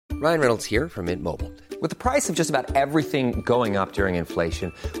Ryan Reynolds here from Mint Mobile. With the price of just about everything going up during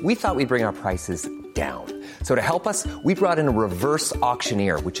inflation, we thought we'd bring our prices down. So to help us, we brought in a reverse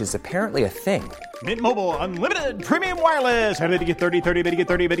auctioneer, which is apparently a thing. Mint Mobile Unlimited Premium Wireless. How to get 30, 30, bit to get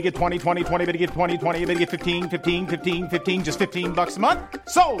 30, bit to get 20, 20, 20, bit to get 20, 20, bit to get 15, 15, 15, 15, just $15 a month?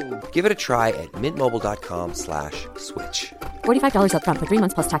 Sold! Give it a try at mintmobile.com/switch. $45 up front for 3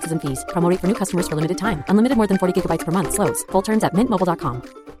 months plus taxes and fees. Promo rate for new customers for limited time. Unlimited more than 40 gigabytes per month. Slows full terms at mintmobile.com.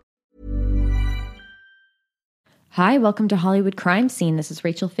 Hi, welcome to Hollywood Crime Scene. This is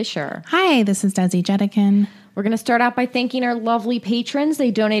Rachel Fisher. Hi, this is Desi Jetikin. We're going to start out by thanking our lovely patrons.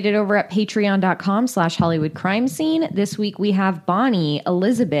 They donated over at patreon.com/Hollywood Crime Scene. This week we have Bonnie,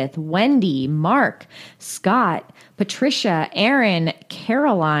 Elizabeth, Wendy, Mark, Scott, Patricia, Aaron,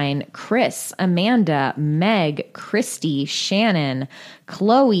 Caroline, Chris, Amanda, Meg, Christy, Shannon,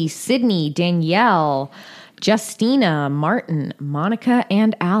 Chloe, Sydney, Danielle, Justina, Martin, Monica,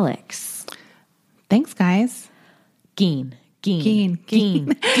 and Alex. Thanks, guys. Geen.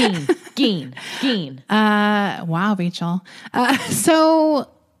 Wow, Rachel. So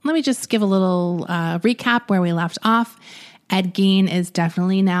let me just give a little recap where we left off. Ed Gein is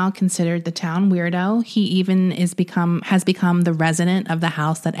definitely now considered the town weirdo. He even has become the resident of the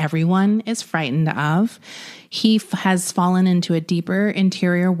house that everyone is frightened of. He has fallen into a deeper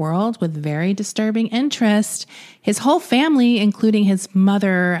interior world with very disturbing interest. His whole family, including his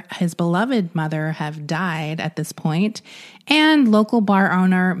mother, his beloved mother, have died at this point. And local bar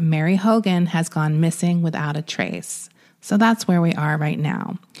owner Mary Hogan has gone missing without a trace. So that's where we are right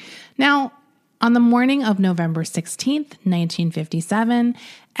now. Now, on the morning of November 16th, 1957,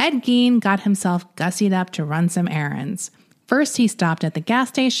 Ed Gein got himself gussied up to run some errands. First, he stopped at the gas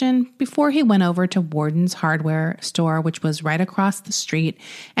station before he went over to Warden's hardware store, which was right across the street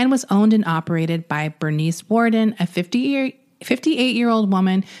and was owned and operated by Bernice Warden, a 58-year-old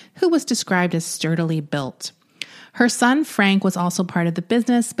woman who was described as sturdily built. Her son, Frank, was also part of the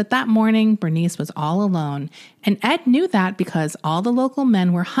business, but that morning, Bernice was all alone. And Ed knew that because all the local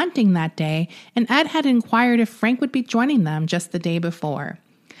men were hunting that day, and Ed had inquired if Frank would be joining them just the day before.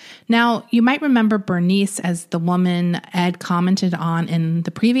 Now, you might remember Bernice as the woman Ed commented on in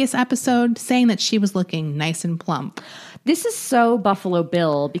the previous episode, saying that she was looking nice and plump. This is so Buffalo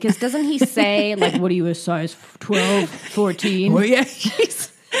Bill, because doesn't he say, like, what are you, a size 12, 14? Well, yeah,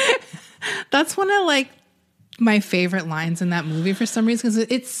 that's one of, like, my favorite lines in that movie for some reason, because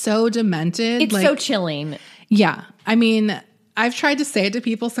it's so demented. It's so chilling. Yeah. I mean, I've tried to say it to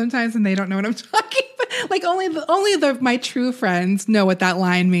people sometimes and they don't know what I'm talking about. Like only my true friends know what that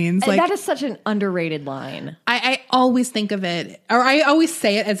line means. Like, that is such an underrated line. I always think of it, or I always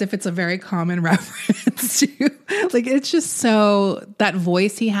say it as if it's a very common reference to, like, it's just so, that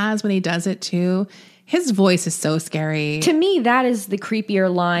voice he has when he does it too. His voice is so scary. To me, that is the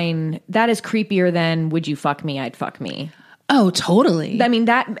creepier line. That is creepier than, would you fuck me, I'd fuck me. Oh, totally. I mean,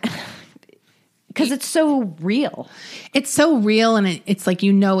 that, because it's so real. It's so real, and it's like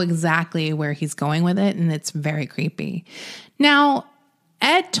you know exactly where he's going with it, and it's very creepy. Now,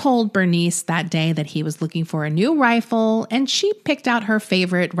 Ed told Bernice that day that he was looking for a new rifle, and she picked out her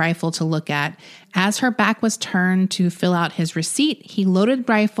favorite rifle to look at. As her back was turned to fill out his receipt, he loaded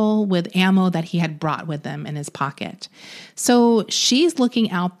the rifle with ammo that he had brought with him in his pocket. So she's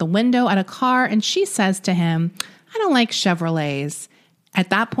looking out the window at a car, and she says to him, "I don't like Chevrolets." At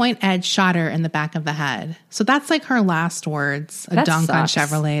that point, Ed shot her in the back of the head. So that's like her last words, a dunk on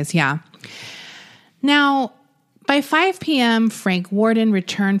Chevrolets. Yeah. Now, by 5 p.m., Frank Warden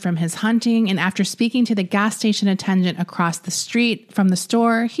returned from his hunting, and after speaking to the gas station attendant across the street from the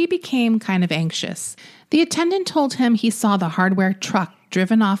store, he became kind of anxious. The attendant told him he saw the hardware truck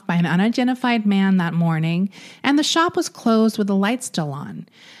driven off by an unidentified man that morning, and the shop was closed with the lights still on.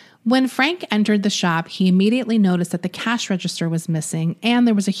 When Frank entered the shop, he immediately noticed that the cash register was missing, and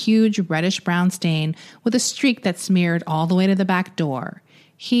there was a huge reddish-brown stain with a streak that smeared all the way to the back door.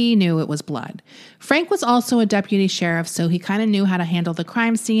 He knew it was blood. Frank was also a deputy sheriff, so he kind of knew how to handle the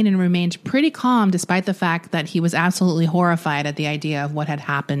crime scene and remained pretty calm despite the fact that he was absolutely horrified at the idea of what had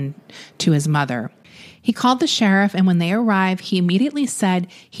happened to his mother. He called the sheriff, and when they arrived, he immediately said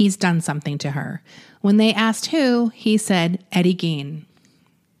he's done something to her. When they asked who, he said Eddie Gein.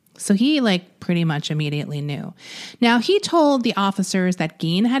 So he pretty much immediately knew. Now, he told the officers that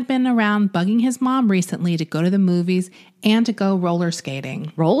Gein had been around bugging his mom recently to go to the movies and to go roller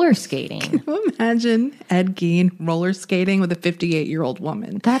skating. Roller skating? Can you imagine Ed Gein roller skating with a 58-year-old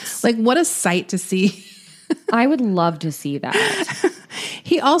woman? That's what a sight to see. I would love to see that.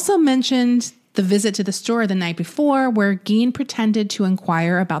 He also mentioned the visit to the store the night before, where Gein pretended to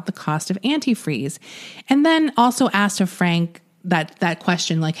inquire about the cost of antifreeze, and then also asked if Frank that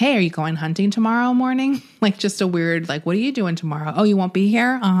question, like, hey, are you going hunting tomorrow morning? Like just a weird, like, what are you doing tomorrow? Oh, you won't be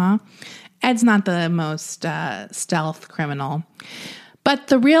here? Uh-huh. Ed's not the most stealth criminal. But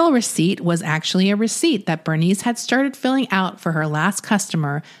the real receipt was actually a receipt that Bernice had started filling out for her last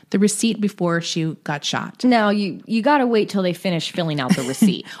customer, the receipt before she got shot. No, you got to wait till they finish filling out the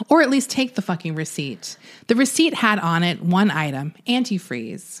receipt. Or at least take the fucking receipt. The receipt had on it one item,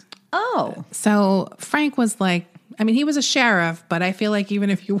 antifreeze. Oh. So Frank was like, I mean, he was a sheriff, but I feel like even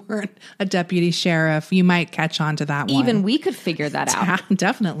if you weren't a deputy sheriff, you might catch on to that one. Even we could figure that out.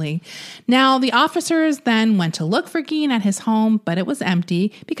 Definitely. Now, the officers then went to look for Geen at his home, but it was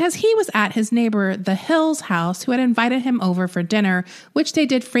empty because he was at his neighbor, the Hills house, who had invited him over for dinner, which they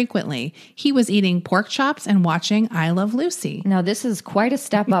did frequently. He was eating pork chops and watching I Love Lucy. Now, this is quite a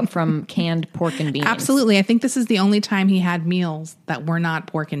step up from canned pork and beans. Absolutely. I think this is the only time he had meals that were not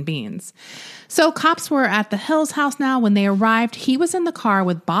pork and beans. So cops were at the Hills house now. When they arrived, he was in the car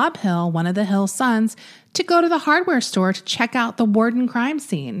with Bob Hill, one of the Hill sons, to go to the hardware store to check out the Warden crime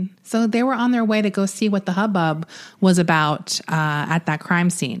scene. So they were on their way to go see what the hubbub was about at that crime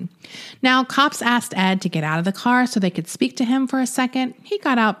scene. Now, cops asked Ed to get out of the car so they could speak to him for a second. He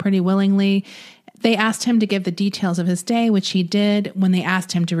got out pretty willingly. They asked him to give the details of his day, which he did. When they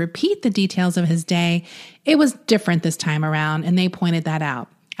asked him to repeat the details of his day, it was different this time around, and they pointed that out.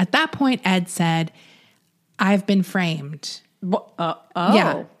 At that point, Ed said, I've been framed.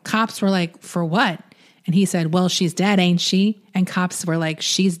 Yeah. Cops were like, for what? And he said, well, she's dead, ain't she? And cops were like,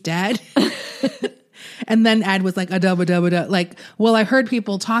 she's dead? And then Ed was like, a-da-ba-da-ba-da. Like, well, I heard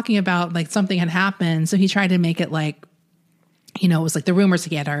people talking about like something had happened. So he tried to make it like, you know, it was like the rumors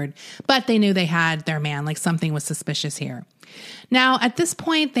he had heard. But they knew they had their man, like something was suspicious here. Now, at this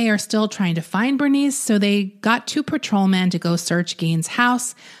point, they are still trying to find Bernice, so they got 2 patrolmen to go search Geen's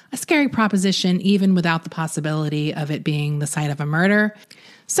house, a scary proposition even without the possibility of it being the site of a murder.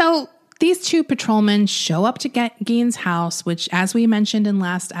 So these 2 patrolmen show up to get Geen's house, which, as we mentioned in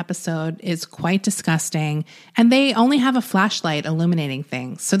last episode, is quite disgusting, and they only have a flashlight illuminating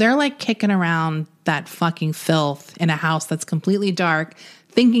things. So they're like kicking around that fucking filth in a house that's completely dark,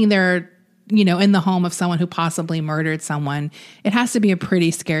 thinking they're, you know, in the home of someone who possibly murdered someone. It has to be a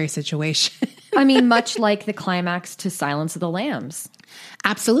pretty scary situation. I mean, much like the climax to Silence of the Lambs.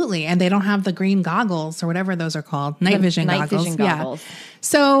 Absolutely. And they don't have the green goggles or whatever those are called. Night vision goggles. Yeah.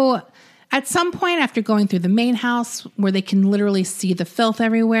 So at some point after going through the main house where they can literally see the filth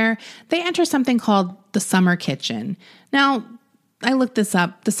everywhere, they enter something called the summer kitchen. Now, I looked this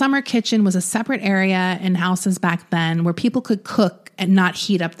up. The summer kitchen was a separate area in houses back then where people could cook and not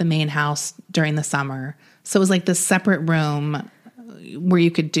heat up the main house during the summer. So it was like this separate room where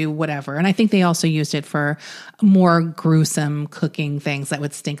you could do whatever. And I think they also used it for more gruesome cooking things that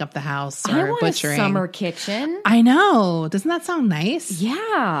would stink up the house or I want butchering. A summer kitchen. I know. Doesn't that sound nice?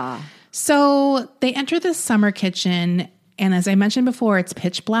 Yeah. So they enter this summer kitchen, and as I mentioned before, it's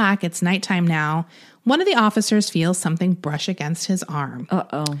pitch black. It's nighttime now. One of the officers feels something brush against his arm.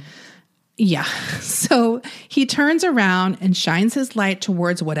 Uh-oh. Yeah. So he turns around and shines his light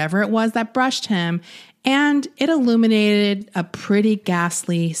towards whatever it was that brushed him, and it illuminated a pretty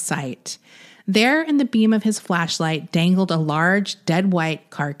ghastly sight. There in the beam of his flashlight dangled a large, dead white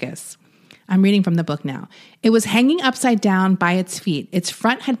carcass. I'm reading from the book now. It was hanging upside down by its feet. Its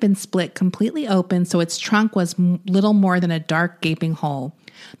front had been split completely open, so its trunk was little more than a dark, gaping hole.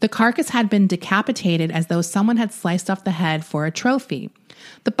 The carcass had been decapitated as though someone had sliced off the head for a trophy.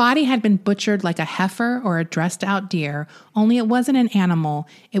 The body had been butchered like a heifer or a dressed-out deer, only it wasn't an animal.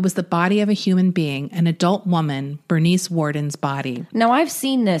 It was the body of a human being, an adult woman, Bernice Warden's body. Now, I've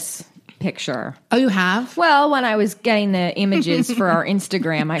seen this picture. Oh, you have? Well, when I was getting the images for our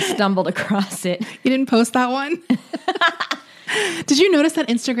Instagram, I stumbled across it. You didn't post that one? Did you notice that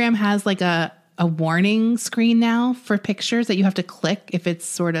Instagram has like a warning screen now for pictures that you have to click if it's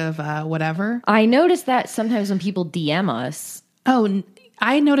sort of whatever? I noticed that sometimes when people DM us. Oh,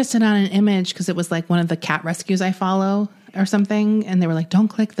 I noticed it on an image because it was like one of the cat rescues I follow or something. And they were like, don't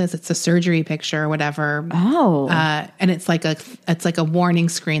click this. It's a surgery picture or whatever. Oh. And it's like a warning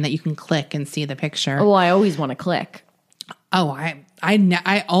screen that you can click and see the picture. Oh, I always want to click. Oh,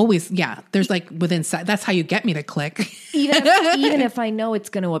 I always, yeah, there's like within, that's how you get me to click. Even if I know it's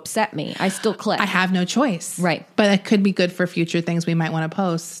going to upset me, I still click. I have no choice. Right. But it could be good for future things we might want to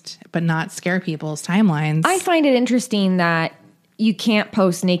post, but not scare people's timelines. I find it interesting that you can't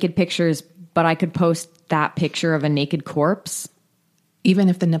post naked pictures, but I could post that picture of a naked corpse. Even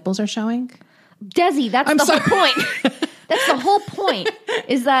if the nipples are showing? Desi, that's whole point. That's the whole point,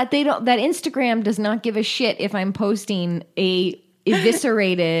 is that that Instagram does not give a shit if I'm posting a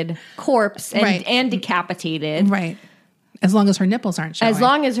eviscerated corpse and decapitated. Right. As long as her nipples aren't showing. As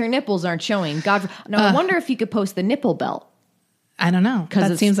long as her nipples aren't showing. God. Now, I wonder if you could post the nipple belt. I don't know.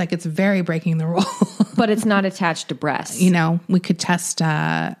 That seems like it's very breaking the rule. But it's not attached to breasts. You know, we could test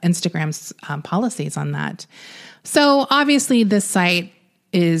Instagram's policies on that. So obviously this site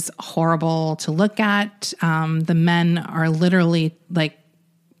is horrible to look at. The men are literally like,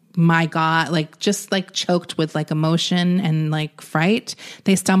 my God, like just like choked with like emotion and like fright.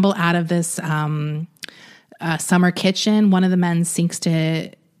 They stumble out of this summer kitchen. One of the men sinks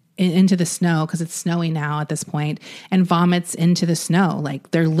into the snow because it's snowy now at this point and vomits into the snow. Like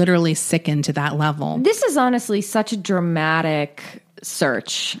they're literally sickened to that level. This is honestly such a dramatic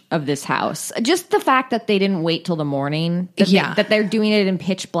search of this house. Just the fact that they didn't wait till the morning. That they're doing it in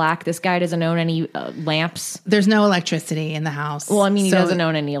pitch black. This guy doesn't own any lamps. There's no electricity in the house. Well, I mean, he doesn't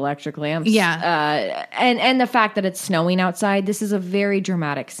own any electric lamps. Yeah. And the fact that it's snowing outside, this is a very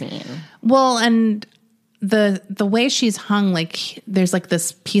dramatic scene. Well, and the way she's hung, like there's like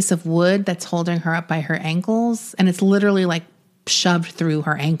this piece of wood that's holding her up by her ankles, and it's literally like shoved through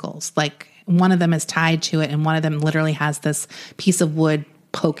her ankles. Like one of them is tied to it, and one of them literally has this piece of wood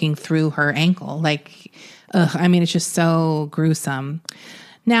poking through her ankle. Like, I mean, it's just so gruesome.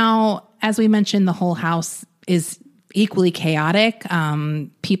 Now, as we mentioned, the whole house is equally chaotic.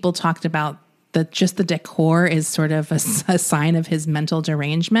 People talked about just the decor is sort of a sign of his mental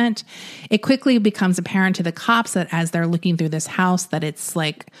derangement. It quickly becomes apparent to the cops that as they're looking through this house, that it's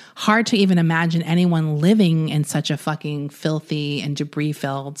like hard to even imagine anyone living in such a fucking filthy and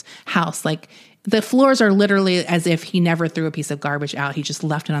debris-filled house. Like the floors are literally as if he never threw a piece of garbage out. He just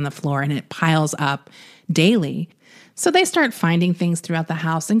left it on the floor and it piles up daily. So they start finding things throughout the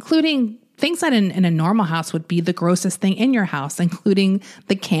house, including things that in a normal house would be the grossest thing in your house, including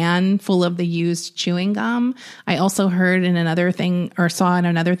the can full of the used chewing gum. I also heard in another thing, or saw in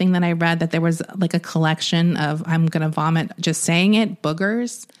another thing that I read, that there was like a collection of, I'm going to vomit just saying it,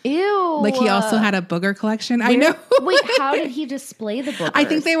 boogers. Ew. Like he also had a booger collection. I know. Wait, how did he display the boogers? I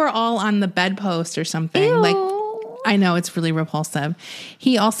think they were all on the bedpost or something. Ew. Like, I know, it's really repulsive.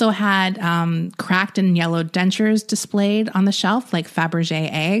 He also had cracked and yellowed dentures displayed on the shelf, like Fabergé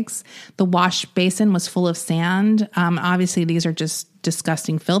eggs. The wash basin was full of sand. Obviously, these are just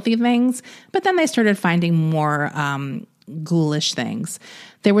disgusting, filthy things. But then they started finding more ghoulish things.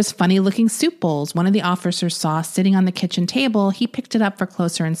 There was funny-looking soup bowls. One of the officers saw sitting on the kitchen table. He picked it up for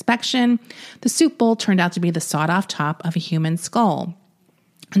closer inspection. The soup bowl turned out to be the sawed-off top of a human skull.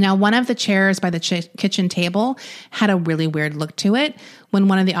 Now, one of the chairs by the kitchen table had a really weird look to it. When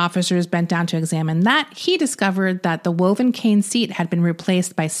one of the officers bent down to examine that, he discovered that the woven cane seat had been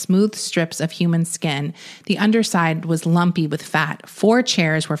replaced by smooth strips of human skin. The underside was lumpy with fat. 4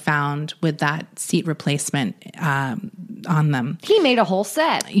 chairs were found with that seat replacement on them. He made a whole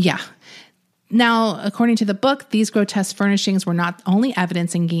set. Yeah. Now, according to the book, these grotesque furnishings were not only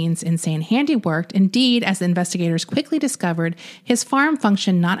evidence in Gein's insane handiwork. Indeed, as the investigators quickly discovered, his farm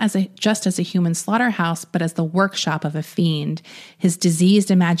functioned not just as a human slaughterhouse, but as the workshop of a fiend. His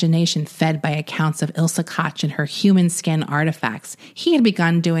diseased imagination fed by accounts of Ilse Koch and her human skin artifacts. He had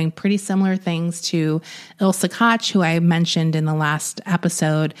begun doing pretty similar things to Ilse Koch, who I mentioned in the last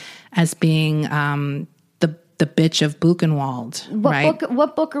episode as being the bitch of Buchenwald.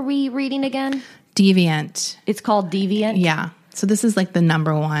 What book are we reading again? Deviant. It's called Deviant? Yeah. So this is like the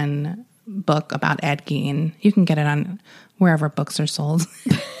 #1 book about Ed Gein. You can get it on wherever books are sold.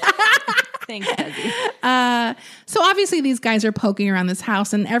 Thanks, Desi. So obviously these guys are poking around this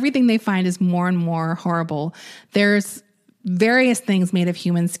house and everything they find is more and more horrible. There's various things made of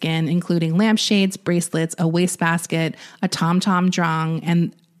human skin, including lampshades, bracelets, a wastebasket, a tom-tom drum,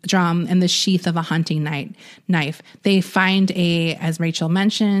 and the sheath of a hunting knife. They find as Rachel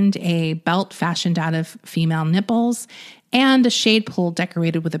mentioned, a belt fashioned out of female nipples and a shade pool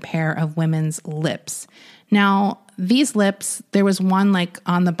decorated with a pair of women's lips. Now, these lips, there was one like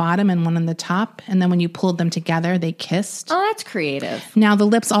on the bottom and one on the top. And then when you pulled them together, they kissed. Oh, that's creative. Now, the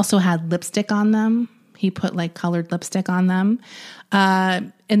lips also had lipstick on them. He put like colored lipstick on them.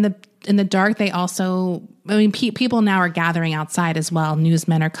 In the dark, they also, people now are gathering outside as well.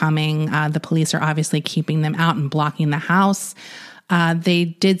 Newsmen are coming. The police are obviously keeping them out and blocking the house. They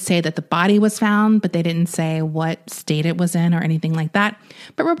did say that the body was found, but they didn't say what state it was in or anything like that.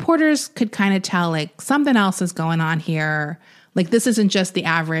 But reporters could kind of tell like something else is going on here. Like this isn't just the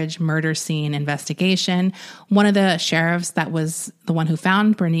average murder scene investigation. One of the sheriffs that was the one who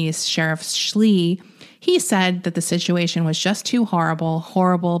found Bernice, Sheriff Schlee, he said that the situation was just too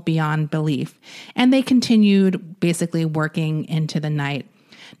horrible beyond belief. And they continued basically working into the night.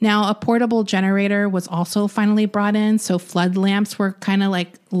 Now, a portable generator was also finally brought in. So flood lamps were kind of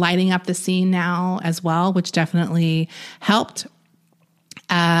like lighting up the scene now as well, which definitely helped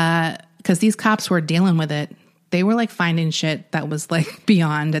because these cops were dealing with it. They were like finding shit that was like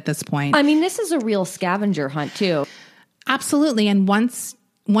beyond at this point. I mean, this is a real scavenger hunt too. Absolutely. And once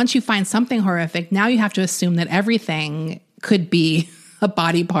you find something horrific, now you have to assume that everything could be a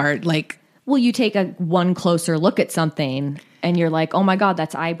body part. Like, well, you take one closer look at something and you're like, oh my God,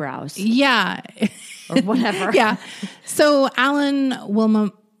 that's eyebrows. Yeah. Or whatever. Yeah. So Alan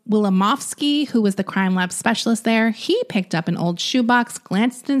Wilimowski, who was the crime lab specialist there, he picked up an old shoebox,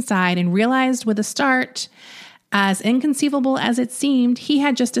 glanced inside, and realized with a start, as inconceivable as it seemed, he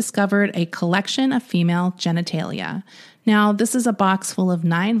had just discovered a collection of female genitalia. Now, this is a box full of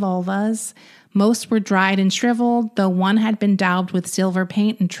 9 vulvas. Most were dried and shriveled, though one had been daubed with silver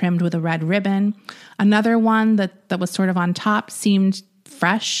paint and trimmed with a red ribbon. Another one that was sort of on top seemed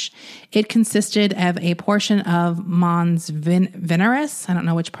fresh. It consisted of a portion of mons veneris. I don't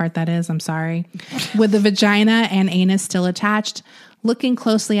know which part that is. I'm sorry. With the vagina and anus still attached. Looking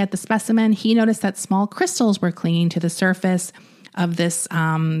closely at the specimen, he noticed that small crystals were clinging to the surface of this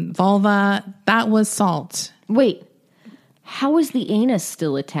vulva. That was salt. Wait, how was the anus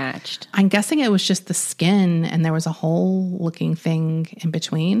still attached? I'm guessing it was just the skin and there was a hole-looking thing in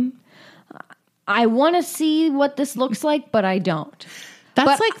between. I want to see what this looks like, but I don't.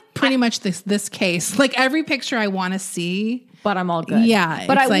 That's like pretty much this case. Like every picture I want to see. But I'm all good. Yeah.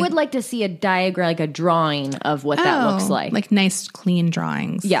 But I would like to see a diagram, like a drawing of what that looks like. Like nice, clean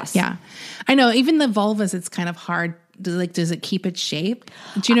drawings. Yes. Yeah. I know. Even the vulvas, it's kind of hard. Does it keep its shape?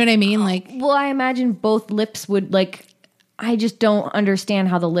 Do you know what I mean? Like, well, I imagine both lips would I just don't understand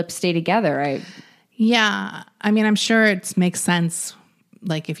how the lips stay together. Yeah. I mean, I'm sure it makes sense,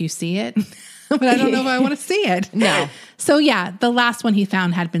 like if you see it. But I don't know if I want to see it. No. So yeah, the last one he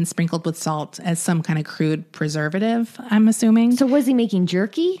found had been sprinkled with salt as some kind of crude preservative, I'm assuming. So was he making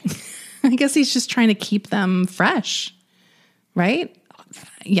jerky? I guess he's just trying to keep them fresh, right?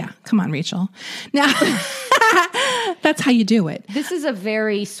 Yeah, come on, Rachel. Now, that's how you do it. This is a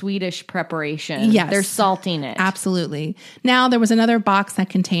very Swedish preparation. Yes. They're salting it. Absolutely. Now, there was another box that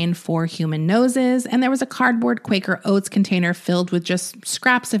contained 4 human noses, and there was a cardboard Quaker Oats container filled with just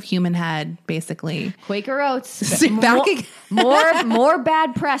scraps of human head, basically. Quaker Oats. Back again. more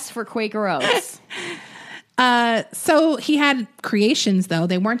bad press for Quaker Oats. So he had creations, though.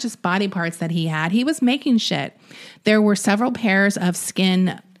 They weren't just body parts that he had. He was making shit. There were several pairs of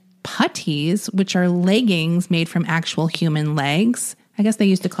skin puttees, which are leggings made from actual human legs. I guess they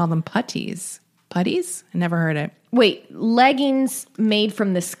used to call them puttees. Puttees? I never heard it. Wait, leggings made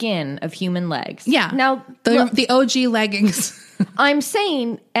from the skin of human legs. Yeah. Now, the OG leggings. I'm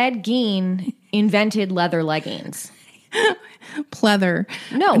saying Ed Gein invented leather leggings. Pleather.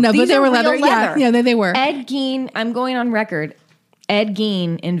 No, but they were real leather. Yeah, they were. Ed Gein, I'm going on record. Ed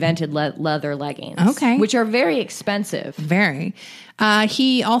Gein invented leather leggings. Okay. Which are very expensive. Very.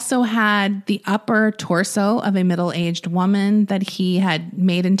 He also had the upper torso of a middle-aged woman that he had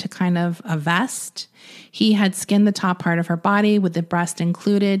made into kind of a vest. He had skinned the top part of her body with the breast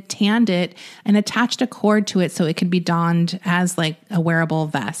included, tanned it, and attached a cord to it so it could be donned as like a wearable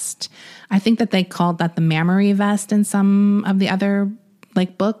vest. I think that they called that the mammary vest in some of the other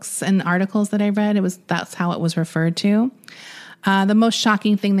like books and articles that I read. That's how it was referred to. The most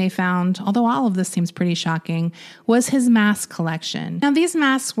shocking thing they found, although all of this seems pretty shocking, was his mask collection. Now, these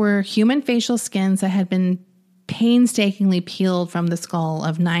masks were human facial skins that had been painstakingly peeled from the skull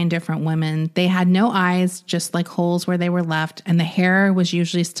of 9 different women. They had no eyes, just like holes where they were left, and the hair was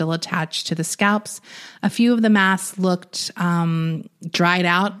usually still attached to the scalps. A few of the masks looked dried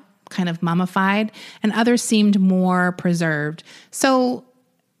out, kind of mummified, and others seemed more preserved. So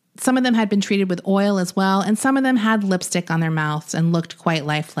some of them had been treated with oil as well, and some of them had lipstick on their mouths and looked quite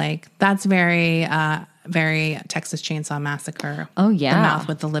lifelike. That's very Texas Chainsaw Massacre. Oh, yeah. The mouth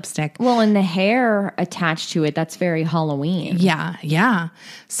with the lipstick. Well, and the hair attached to it, that's very Halloween. Yeah.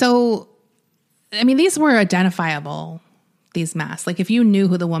 So, I mean, these were identifiable, these masks. Like, if you knew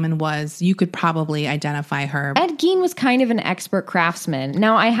who the woman was, you could probably identify her. Ed Gein was kind of an expert craftsman.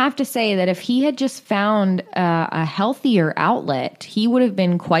 Now, I have to say that if he had just found a healthier outlet, he would have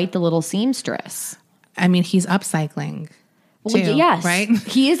been quite the little seamstress. I mean, he's upcycling. Too, yes, right?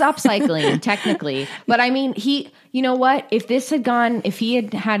 He is upcycling technically, but I mean, you know what? If things had gone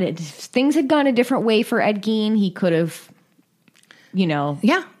a different way for Ed Gein, he could have, been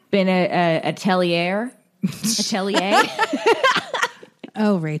a atelier.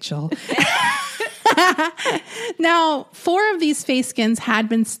 Oh, Rachel. Now, 4 of these face skins had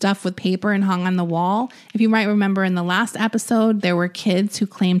been stuffed with paper and hung on the wall. If you might remember in the last episode, there were kids who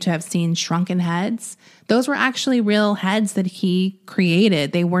claimed to have seen shrunken heads. Those were actually real heads that he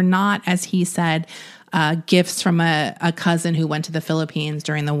created. They were not, as he said, gifts from a cousin who went to the Philippines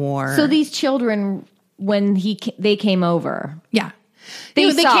during the war. So these children, when they came over, yeah,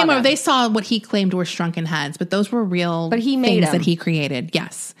 they came over. They saw what he claimed were shrunken heads, but those were real things that he created.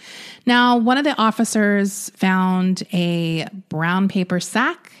 Yes. Now, one of the officers found a brown paper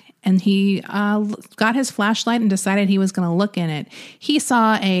sack, and he got his flashlight and decided he was going to look in it. He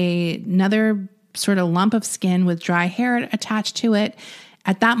saw another sort of lump of skin with dry hair attached to it.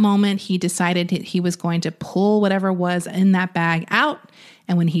 At that moment, he decided he was going to pull whatever was in that bag out.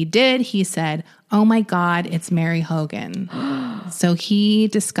 And when he did, he said, "Oh my God, it's Mary Hogan." So he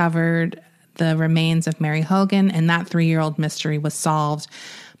discovered the remains of Mary Hogan, and that 3-year-old mystery was solved.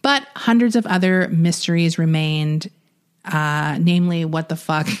 But hundreds of other mysteries remained, namely what the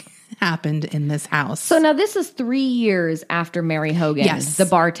fuck happened in this house. So now this is 3 years after Mary Hogan, yes, the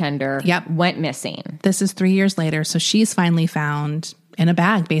bartender, yep, went missing. This is 3 years later. So she's finally found in a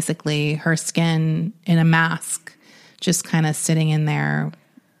bag, basically, her skin in a mask, just kind of sitting in there,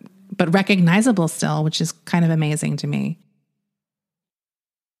 but recognizable still, which is kind of amazing to me.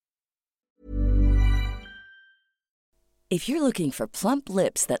 If you're looking for plump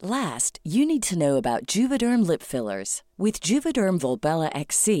lips that last, you need to know about Juvederm lip fillers. With Juvederm Volbella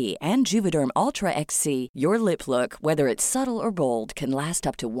XC and Juvederm Ultra XC, your lip look, whether it's subtle or bold, can last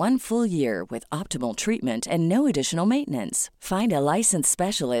up to 1 full year with optimal treatment and no additional maintenance. Find a licensed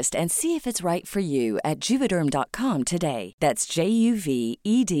specialist and see if it's right for you at Juvederm.com today. That's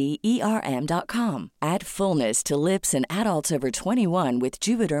JUVEDERM.com. Add fullness to lips in adults over 21 with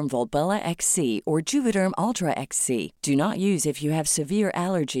Juvederm Volbella XC or Juvederm Ultra XC. Do not use if you have severe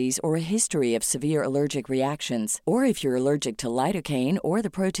allergies or a history of severe allergic reactions, or if you're allergic to lidocaine or the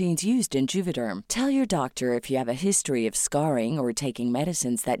proteins used in Juvederm. Tell your doctor if you have a history of scarring or taking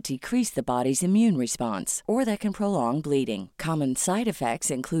medicines that decrease the body's immune response or that can prolong bleeding. Common side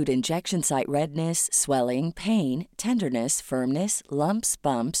effects include injection site redness, swelling, pain, tenderness, firmness, lumps,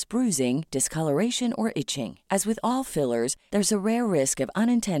 bumps, bruising, discoloration, or itching. As with all fillers, there's a rare risk of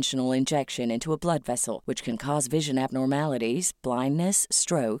unintentional injection into a blood vessel, which can cause vision abnormalities, blindness,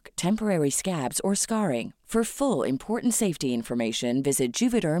 stroke, temporary scabs, or scarring. For full, important safety information, visit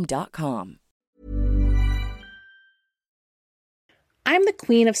Juvederm.com. I'm the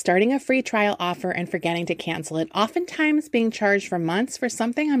queen of starting a free trial offer and forgetting to cancel it, oftentimes being charged for months for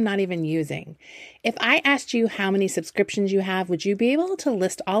something I'm not even using. If I asked you how many subscriptions you have, would you be able to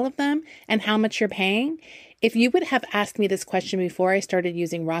list all of them and how much you're paying? If you would have asked me this question before I started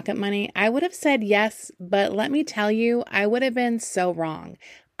using Rocket Money, I would have said yes, but let me tell you, I would have been so wrong.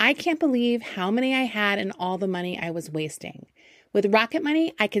 I can't believe how many I had and all the money I was wasting. With Rocket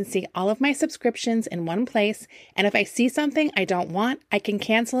Money, I can see all of my subscriptions in one place, and if I see something I don't want, I can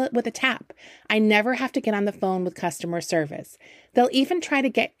cancel it with a tap. I never have to get on the phone with customer service. They'll even try to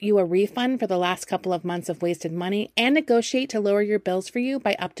get you a refund for the last couple of months of wasted money and negotiate to lower your bills for you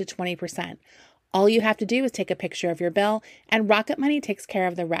by up to 20%. All you have to do is take a picture of your bill, and Rocket Money takes care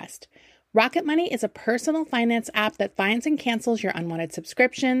of the rest. Rocket Money is a personal finance app that finds and cancels your unwanted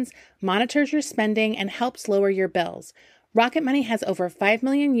subscriptions, monitors your spending, and helps lower your bills. Rocket Money has over 5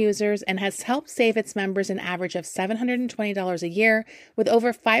 million users and has helped save its members an average of $720 a year with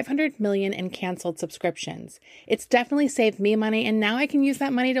over 500 million in canceled subscriptions. It's definitely saved me money, and now I can use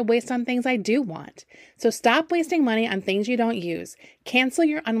that money to waste on things I do want. So stop wasting money on things you don't use. Cancel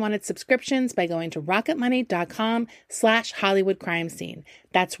your unwanted subscriptions by going to rocketmoney.com/Hollywood Crime Scene.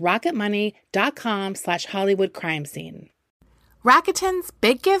 That's rocketmoney.com/Hollywood Crime Scene. Rakuten's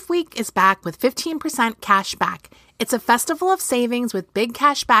Big Give Week is back with 15% cash back. It's a festival of savings with big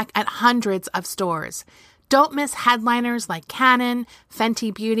cash back at hundreds of stores. Don't miss headliners like Canon,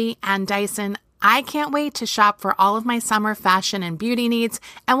 Fenty Beauty, and Dyson. I can't wait to shop for all of my summer fashion and beauty needs,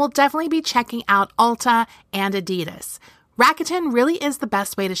 and will definitely be checking out Ulta and Adidas. Rakuten really is the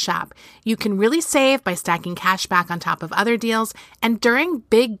best way to shop. You can really save by stacking cash back on top of other deals, and during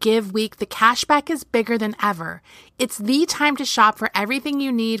Big Give Week, the cash back is bigger than ever. It's the time to shop for everything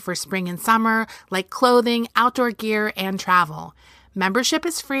you need for spring and summer, like clothing, outdoor gear, and travel. Membership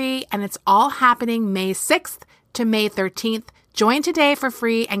is free, and it's all happening May 6th to May 13th. Join today for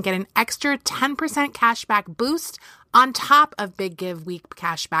free and get an extra 10% cashback boost on top of Big Give Week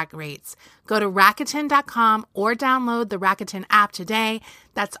cashback rates. Go to Rakuten.com or download the Rakuten app today.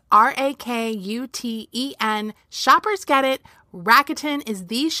 That's Rakuten. Shoppers get it. Rakuten is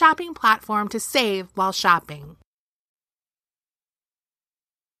the shopping platform to save while shopping.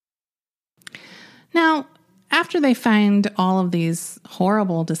 Now, after they find all of these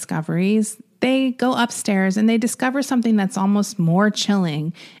horrible discoveries, they go upstairs and they discover something that's almost more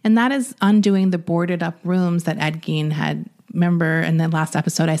chilling, and that is undoing the boarded up rooms that Ed Gein had. Remember in the last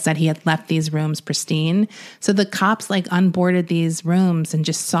episode, I said he had left these rooms pristine. So the cops like unboarded these rooms and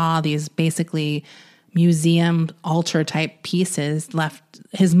just saw these basically museum altar type pieces left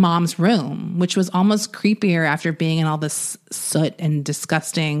his mom's room, which was almost creepier after being in all this soot and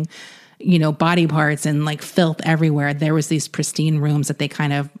disgusting, body parts and like filth everywhere. There was these pristine rooms that they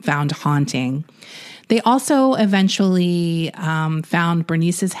kind of found haunting. They also eventually found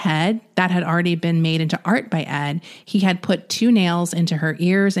Bernice's head that had already been made into art by Ed. He had put 2 nails into her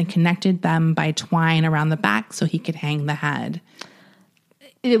ears and connected them by twine around the back so he could hang the head.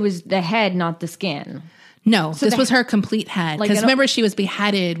 It was the head, not the skin. No, so this was her complete head. Because remember, she was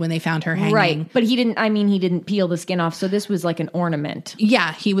beheaded when they found her hanging. Right, but he didn't peel the skin off, so this was like an ornament.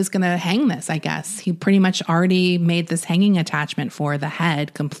 Yeah, he was going to hang this, I guess. He pretty much already made this hanging attachment for the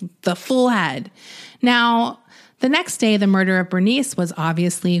head, the full head. Now, the next day, the murder of Bernice was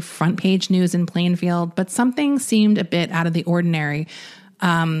obviously front page news in Plainfield, but something seemed a bit out of the ordinary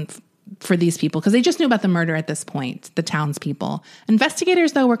for these people, because they just knew about the murder at this point, the townspeople.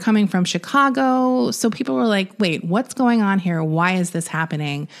 Investigators, though, were coming from Chicago, so people were like, wait, what's going on here? Why is this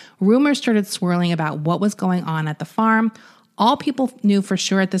happening? Rumors started swirling about what was going on at the farm. All people knew for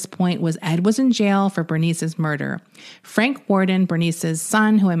sure at this point was Ed was in jail for Bernice's murder. Frank Warden, Bernice's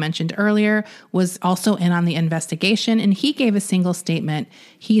son, who I mentioned earlier, was also in on the investigation, and he gave a single statement.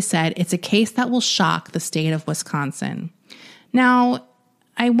 He said, "It's a case that will shock the state of Wisconsin." Now,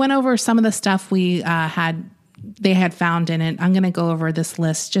 I went over some of the stuff they had found in it. I'm going to go over this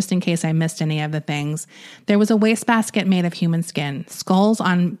list just in case I missed any of the things. There was a wastebasket made of human skin, skulls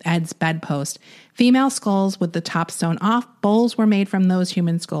on Ed's bedpost, female skulls with the top sewn off, bowls were made from those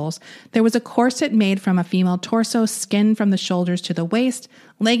human skulls. There was a corset made from a female torso, skin from the shoulders to the waist,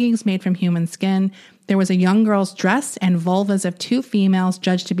 leggings made from human skin. There was a young girl's dress and vulvas of 2 females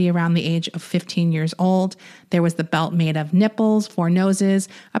judged to be around the age of 15 years old. There was the belt made of nipples, 4 noses,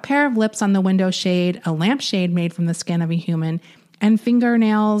 a pair of lips on the window shade, a lampshade made from the skin of a human, and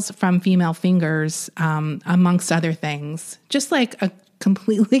fingernails from female fingers, amongst other things. Just like a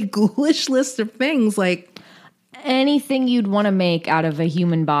completely ghoulish list of things. Like anything you'd want to make out of a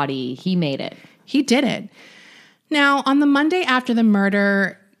human body, he made it. He did it. Now, on the Monday after the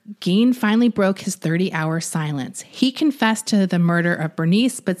murder, Gein finally broke his 30-hour silence. He confessed to the murder of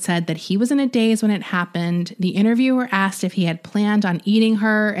Bernice, but said that he was in a daze when it happened. The interviewer asked if he had planned on eating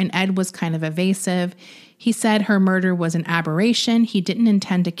her, and Ed was kind of evasive. He said her murder was an aberration. He didn't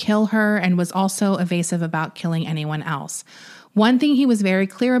intend to kill her and was also evasive about killing anyone else. One thing he was very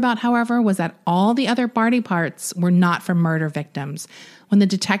clear about, however, was that all the other body parts were not from murder victims. When the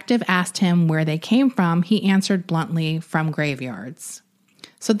detective asked him where they came from, he answered bluntly, from graveyards.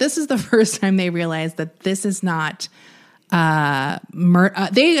 So this is the first time they realized that this is not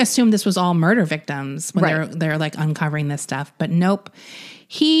they assumed this was all murder victims when they're like uncovering this stuff, but nope.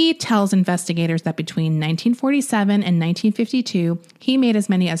 He tells investigators that between 1947 and 1952, he made as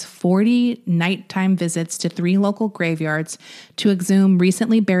many as 40 nighttime visits to 3 local graveyards to exhume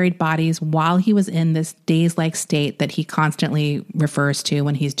recently buried bodies while he was in this daze-like state that he constantly refers to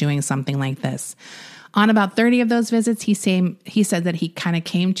when he's doing something like this. On about 30 of those visits, he said that he kind of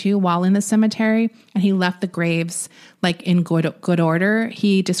came to while in the cemetery, and he left the graves like in good order.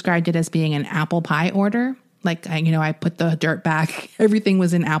 He described it as being an apple pie order. Like, I put the dirt back. Everything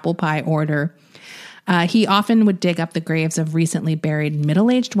was in apple pie order. He often would dig up the graves of recently buried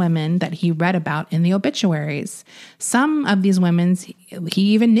middle-aged women that he read about in the obituaries. Some of these women he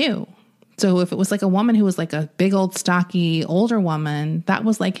even knew. So if it was like a woman who was like a big old stocky older woman, that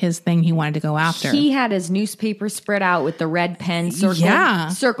was like his thing he wanted to go after. He had his newspaper spread out with the red pen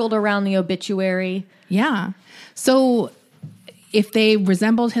circled around the obituary. Yeah. So if they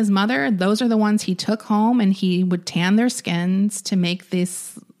resembled his mother, those are the ones he took home, and he would tan their skins to make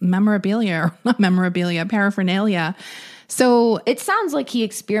this paraphernalia. So it sounds like he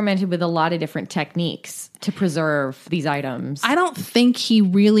experimented with a lot of different techniques to preserve these items. I don't think he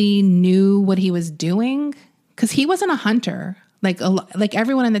really knew what he was doing, because he wasn't a hunter like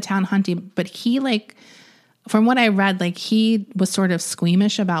everyone in the town hunting. But he, like, from what I read, like, he was sort of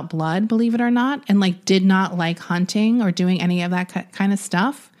squeamish about blood, believe it or not, and like did not like hunting or doing any of that kind of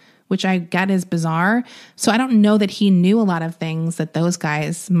stuff, which I get is bizarre. So I don't know that he knew a lot of things that those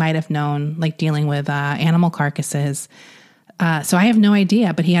guys might have known, like dealing with animal carcasses. So I have no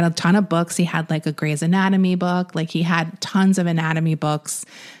idea, but he had a ton of books. He had like a Grey's Anatomy book. Like, he had tons of anatomy books.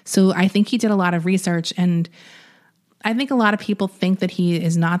 So I think he did a lot of research. And I think a lot of people think that he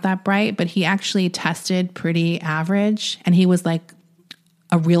is not that bright, but he actually tested pretty average, and he was like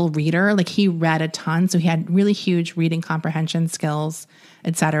a real reader. Like he read a ton, so he had really huge reading comprehension skills,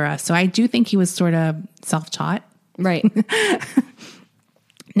 etc. So I do think he was sort of self-taught. Right.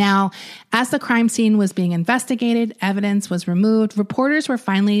 Now, as the crime scene was being investigated, evidence was removed. Reporters were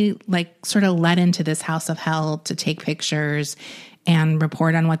finally like sort of led into this house of hell to take pictures and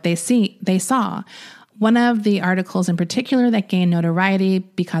report on what they saw. One of the articles in particular that gained notoriety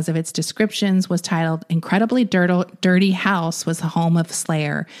because of its descriptions was titled "Incredibly Dirty House Was the Home of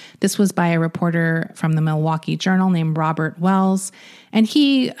Slayer." This was by a reporter from the Milwaukee Journal named Robert Wells, and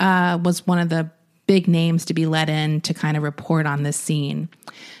he was one of the big names to be let in to kind of report on this scene.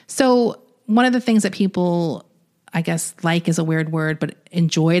 So one of the things that people, I guess, like is a weird word, but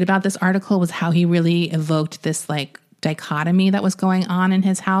enjoyed about this article was how he really evoked this like dichotomy that was going on in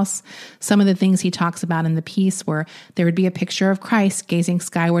his house. Some of the things he talks about in the piece were there would be a picture of Christ gazing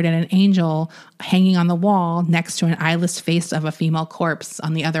skyward at an angel hanging on the wall next to an eyeless face of a female corpse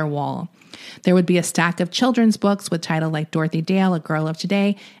on the other wall. There would be a stack of children's books with titles like Dorothy Dale, A Girl of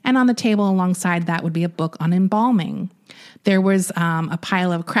Today, and on the table alongside that would be a book on embalming. There was a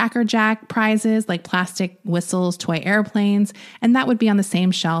pile of Cracker Jack prizes like plastic whistles, toy airplanes, and that would be on the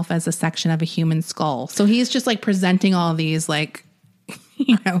same shelf as a section of a human skull. So he's just like presenting all these like,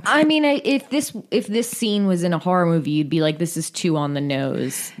 you know. I mean, if this scene was in a horror movie, you'd be like, this is too on the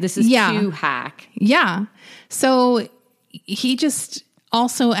nose. This is too hack. Yeah. So he just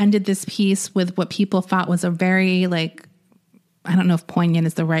also ended this piece with what people thought was a very like, I don't know if poignant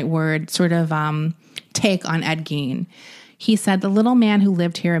is the right word, sort of take on Ed Gein. He said, "The little man who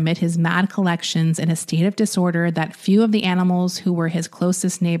lived here amid his mad collections in a state of disorder that few of the animals who were his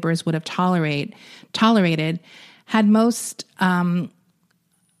closest neighbors would have tolerated, had most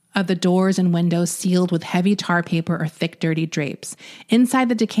of the doors and windows sealed with heavy tar paper or thick, dirty drapes. Inside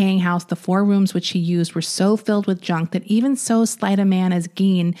the decaying house, the 4 rooms which he used were so filled with junk that even so slight a man as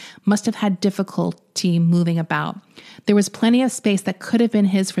Gein must have had difficulty moving about. There was plenty of space that could have been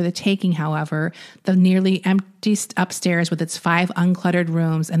his for the taking, however. The nearly empty upstairs with its 5 uncluttered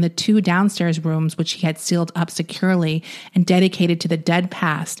rooms and the 2 downstairs rooms which he had sealed up securely and dedicated to the dead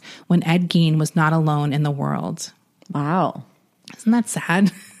past when Ed Gein was not alone in the world." Wow. Isn't that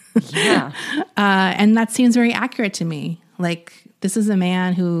sad? Yeah. And that seems very accurate to me. Like, this is a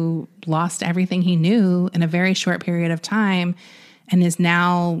man who lost everything he knew in a very short period of time and is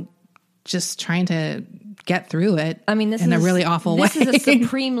now just trying to get through it. I mean, this in is a really awful way. This is a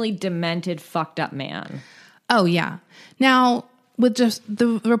supremely demented, fucked up man. Oh, yeah. Now, with just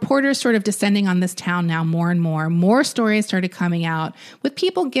the reporters sort of descending on this town now more and more stories started coming out with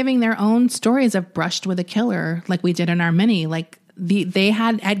people giving their own stories of brushed with a killer, like we did in our mini. Like, they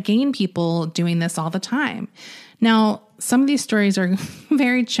had Ed Gein people doing this all the time. Now, some of these stories are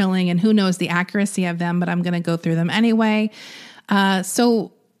very chilling, and who knows the accuracy of them, but I'm going to go through them anyway.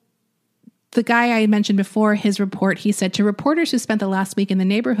 So the guy I mentioned before, his report, he said, "To reporters who spent the last week in the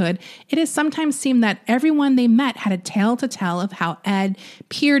neighborhood, it has sometimes seemed that everyone they met had a tale to tell of how Ed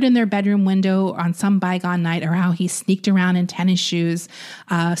peered in their bedroom window on some bygone night, or how he sneaked around in tennis shoes,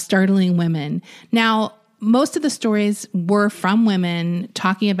 startling women." Now, most of the stories were from women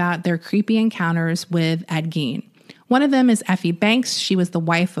talking about their creepy encounters with Ed Gein. One of them is Effie Banks. She was the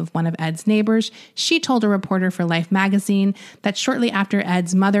wife of one of Ed's neighbors. She told a reporter for Life magazine that shortly after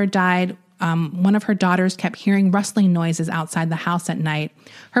Ed's mother died, one of her daughters kept hearing rustling noises outside the house at night.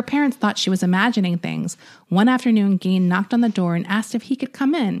 Her parents thought she was imagining things. One afternoon, Gein knocked on the door and asked if he could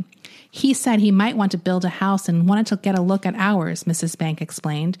come in. He said he might want to build a house and wanted to get a look at ours, Mrs. Bank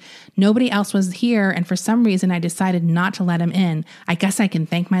explained. Nobody else was here, and for some reason I decided not to let him in. I guess I can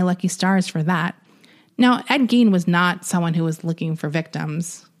thank my lucky stars for that. Now, Ed Gein was not someone who was looking for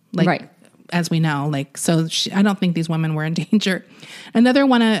victims. Like, right. As we know, I don't think these women were in danger. Another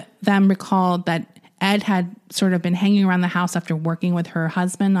one of them recalled that Ed had sort of been hanging around the house after working with her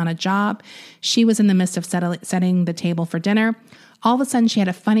husband on a job. She was in the midst of setting the table for dinner. All of a sudden, she had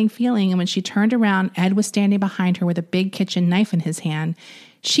a funny feeling, and when she turned around, Ed was standing behind her with a big kitchen knife in his hand.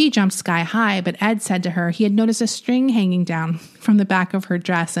 She jumped sky high, but Ed said to her he had noticed a string hanging down from the back of her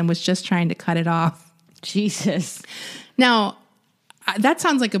dress and was just trying to cut it off. Jesus. Now, that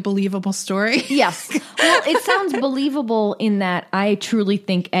sounds like a believable story. Yes. Well, it sounds believable in that I truly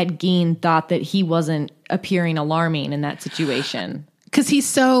think Ed Gein thought that he wasn't appearing alarming in that situation. Because he's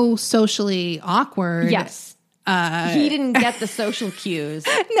so socially awkward. Yes. He didn't get the social cues.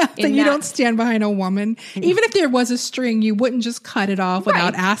 Nothing. You don't stand behind a woman. Even if there was a string, you wouldn't just cut it off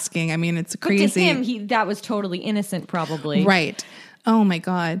without asking. I mean, it's crazy. But to him, that was totally innocent, probably. Right. Oh, my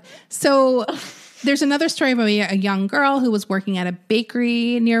God. So There's another story about a young girl who was working at a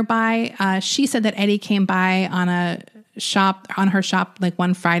bakery nearby. She said that Eddie came by on her shop like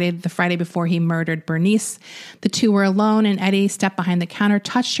one Friday, the Friday before he murdered Bernice. The two were alone, and Eddie stepped behind the counter,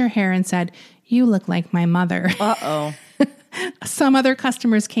 touched her hair, and said, "You look like my mother." Uh-oh. Some other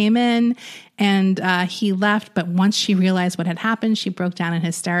customers came in, and he left. But once she realized what had happened, she broke down in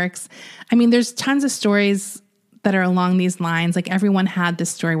hysterics. I mean, there's tons of stories that are along these lines. Like everyone had this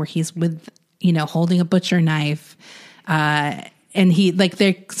story where he's with, holding a butcher knife. And he,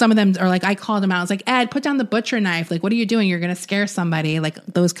 like, some of them are like, I called him out. I was like, Ed, put down the butcher knife. Like, what are you doing? You're going to scare somebody. Like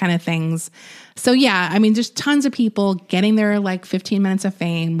those kind of things. So yeah, I mean, there's tons of people getting their like 15 minutes of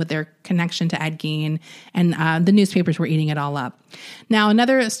fame with their connection to Ed Gein, and the newspapers were eating it all up. Now,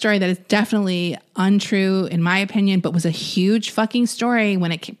 another story that is definitely untrue in my opinion, but was a huge fucking story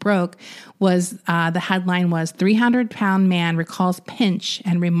when it broke was the headline was 300-pound man recalls pinch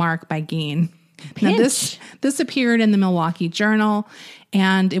and remark by Gein. Now, this appeared in the Milwaukee Journal,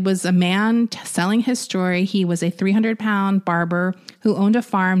 and it was a man selling his story. He was a 300-pound barber who owned a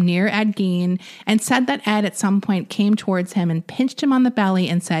farm near Ed Gein, and said that Ed at some point came towards him and pinched him on the belly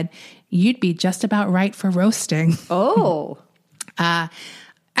and said, "You'd be just about right for roasting." Oh.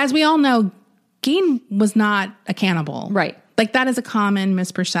 As we all know, Gein was not a cannibal. Right. Like that is a common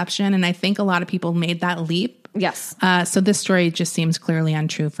misperception, and I think a lot of people made that leap. Yes. So this story just seems clearly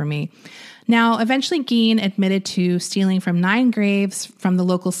untrue for me. Now, eventually, Gein admitted to stealing from 9 graves from the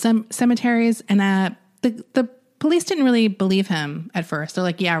local cemeteries, and the police didn't really believe him at first. They're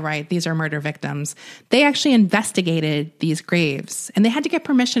like, yeah, right, these are murder victims. They actually investigated these graves, and they had to get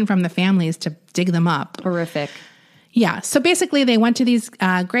permission from the families to dig them up. Horrific. Yeah, so basically they went to these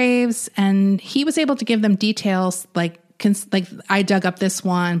graves, and he was able to give them details like I dug up this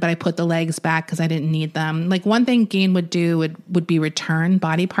one, but I put the legs back because I didn't need them. Like one thing Gein would do would be return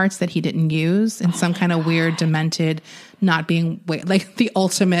body parts that he didn't use in some kind of weird, demented, not being like the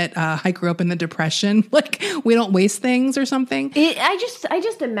ultimate. I grew up in the Depression. Like we don't waste things or something. I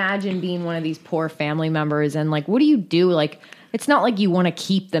just imagine being one of these poor family members and like, what do you do? Like, it's not like you want to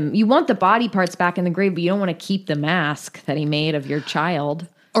keep them. You want the body parts back in the grave, but you don't want to keep the mask that he made of your child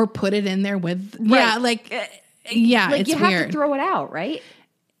or put it in there with. Right. Yeah, like. Yeah, like it's you have weird. to throw it out, right?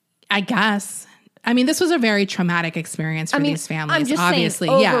 I guess. I mean, this was a very traumatic experience for these families. I'm just obviously,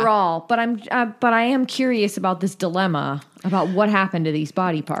 saying overall, but I am curious about this dilemma about what happened to these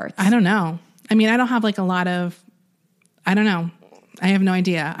body parts. I don't know. I mean, I don't have like a lot of. I don't know. I have no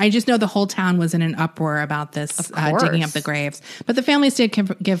idea. I just know the whole town was in an uproar about this digging up the graves. But the families did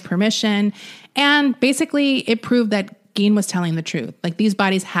give permission, and basically, it proved that Gein was telling the truth. Like these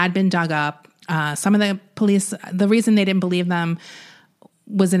bodies had been dug up. Some of the police, the reason they didn't believe them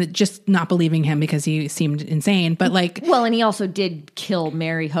wasn't just not believing him because he seemed insane, but like... Well, and he also did kill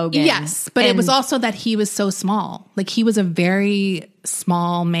Mary Hogan. Yes, but it was also that he was so small. Like he was a very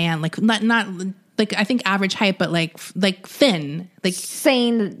small man, like not like I think average height, but like thin. Like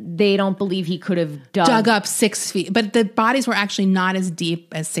saying that they don't believe he could have dug up 6 feet. But the bodies were actually not as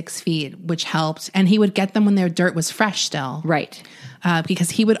deep as 6 feet, which helped. And he would get them when their dirt was fresh still. Right. Because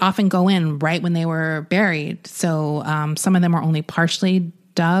he would often go in right when they were buried. So some of them are only partially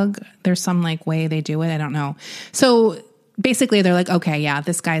dug. There's some like way they do it. I don't know. So basically they're like, okay, yeah,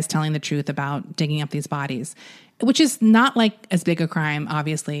 this guy's telling the truth about digging up these bodies, which is not like as big a crime,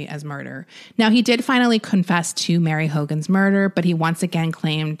 obviously, as murder. Now, he did finally confess to Mary Hogan's murder, but he once again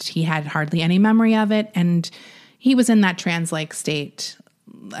claimed he had hardly any memory of it. And he was in that trance-like state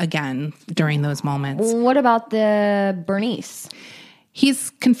again during those moments. What about the Bernice? He's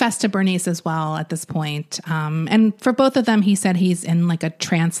confessed to Bernice as well at this point. And for both of them, he said he's in like a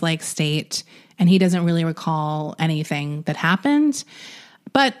trance-like state and he doesn't really recall anything that happened.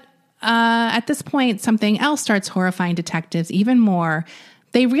 But at this point, something else starts horrifying detectives even more.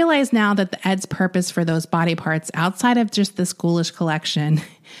 They realize now that Ed's purpose for those body parts outside of just this ghoulish collection,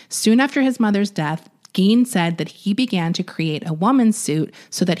 soon after his mother's death, Gein said that he began to create a woman's suit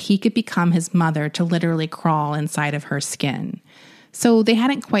so that he could become his mother to literally crawl inside of her skin. So they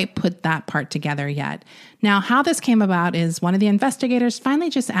hadn't quite put that part together yet. Now, how this came about is one of the investigators finally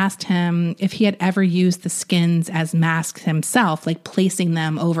just asked him if he had ever used the skins as masks himself, like placing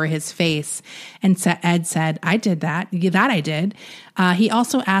them over his face. And Ed said, I did that. That I did. He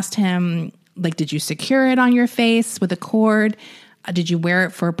also asked him, like, did you secure it on your face with a cord? Did you wear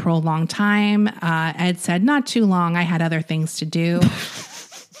it for a prolonged time? Ed said, not too long. I had other things to do.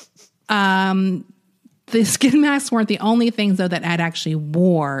 The skin masks weren't the only things, though, that Ed actually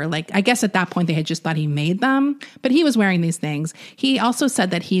wore. Like, I guess at that point they had just thought he made them, but he was wearing these things. He also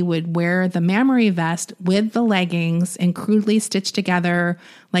said that he would wear the memory vest with the leggings in crudely stitched together,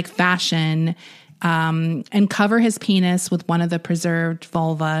 like fashion. and cover his penis with one of the preserved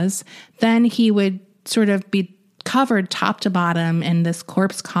vulvas. Then he would sort of be covered top to bottom in this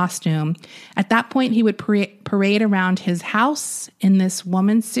corpse costume. At that point, he would parade around his house in this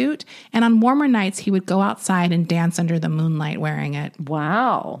woman's suit. And on warmer nights, he would go outside and dance under the moonlight wearing it.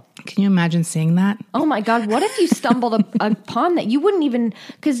 Wow. Can you imagine seeing that? Oh my God. What if you stumbled upon that? You wouldn't even,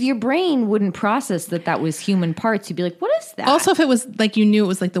 because your brain wouldn't process that was human parts. You'd be like, what is that? Also, if it was like, you knew it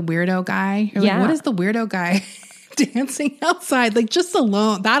was like the weirdo guy. You're Yeah. like, what is the weirdo guy dancing outside? Like just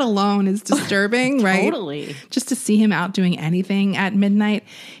alone, that alone is disturbing, right? Totally. Just to see him out doing anything at midnight.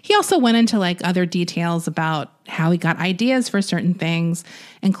 He also went into like other details about how he got ideas for certain things,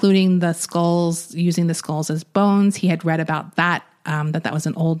 including the skulls, using the skulls as bones. He had read about that, that was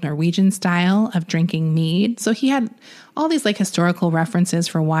an old Norwegian style of drinking mead. So he had all these like historical references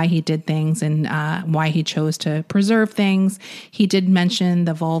for why he did things and why he chose to preserve things. He did mention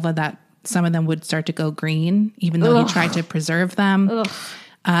the vulva, that some of them would start to go green, even though he tried to preserve them.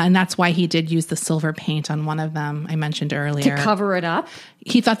 And that's why he did use the silver paint on one of them I mentioned earlier. To cover it up?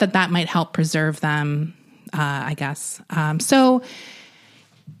 He thought that might help preserve them, I guess. So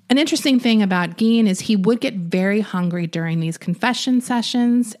an interesting thing about Geen is he would get very hungry during these confession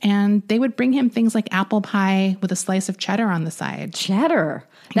sessions, and they would bring him things like apple pie with a slice of cheddar on the side. Cheddar.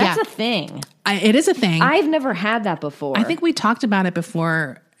 That's Yeah. a thing. It is a thing. I've never had that before. I think we talked about it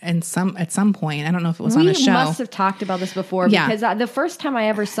before at some point. I don't know if it was on a show. We must have talked about this before, Yeah. because the first time I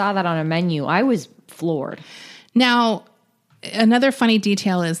ever saw that on a menu, I was floored. Now, another funny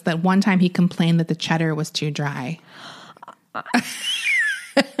detail is that one time he complained that the cheddar was too dry.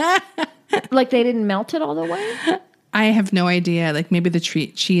 Like they didn't melt it all the way? I have no idea. Like maybe the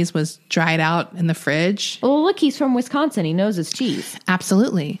cheese was dried out in the fridge. Well, look, he's from Wisconsin. He knows his cheese.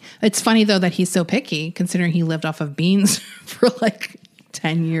 Absolutely. It's funny, though, that he's so picky, considering he lived off of beans for like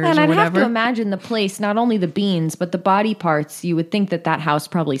 10 years And or I'd whatever. have to imagine the place, not only the beans, but the body parts. You would think that house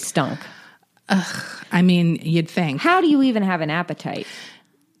probably stunk. I mean, you'd think. How do you even have an appetite?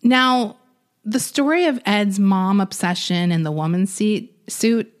 Now, the story of Ed's mom obsession and the woman's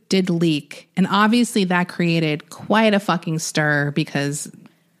suit did leak. And obviously that created quite a fucking stir, because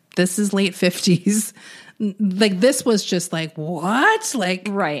this is late 50s. Like this was just like, what? Like,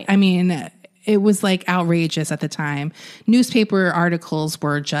 Right. I mean, it was like outrageous at the time. Newspaper articles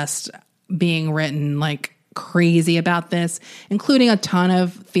were just being written like crazy about this, including a ton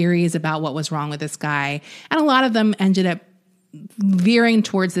of theories about what was wrong with this guy. And a lot of them ended up veering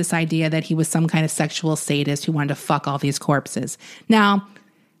towards this idea that he was some kind of sexual sadist who wanted to fuck all these corpses. Now,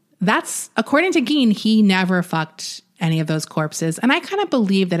 that's, according to Geen, he never fucked any of those corpses. And I kind of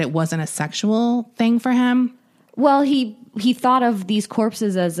believe that it wasn't a sexual thing for him. Well, he thought of these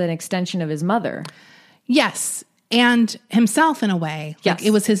corpses as an extension of his mother. Yes. And himself in a way. Yes. Like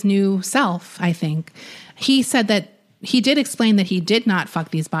it was his new self, I think. He said that he did explain that he did not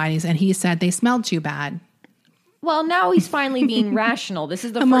fuck these bodies, and he said they smelled too bad. Well, now he's finally being rational. This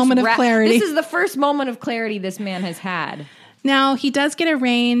is the moment of clarity. This is the first moment of clarity this man has had. Now, he does get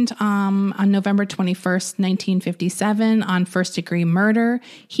arraigned on November 21st, 1957 on first-degree murder.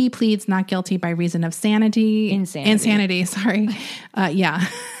 He pleads not guilty by reason of sanity. Insanity, sorry. Yeah,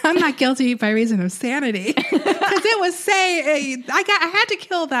 I'm not guilty by reason of sanity. Because it was I had to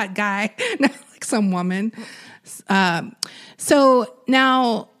kill that guy, like some woman. So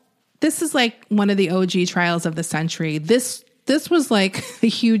now, this is like one of the OG trials of the century. This was like a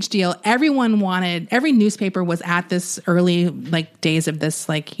huge deal. Every newspaper was at this early like days of this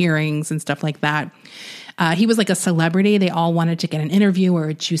like hearings and stuff like that. He was like a celebrity. They all wanted to get an interview or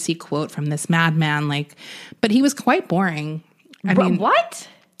a juicy quote from this madman. But he was quite boring. I mean, what?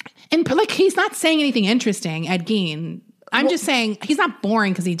 And like, he's not saying anything interesting, Ed Gein. I'm just saying he's not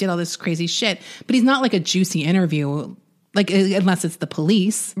boring because he did all this crazy shit, but he's not like a juicy interview. Like, unless it's the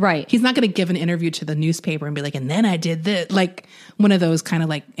police. Right. He's not going to give an interview to the newspaper and be like, and then I did this. Like, one of those kind of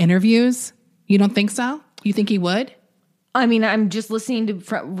like interviews. You don't think so? You think he would? I mean, I'm just listening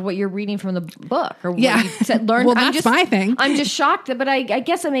to what you're reading from the book. Or what Yeah. you said, learned. Well, that's my thing. I'm just shocked. But I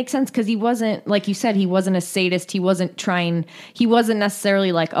guess it makes sense because he wasn't, like you said, he wasn't a sadist. He wasn't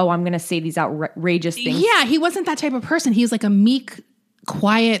necessarily like, oh, I'm going to say these outrageous things. Yeah, he wasn't that type of person. He was like a meek,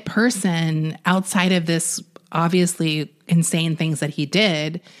 quiet person outside of this obviously insane things that he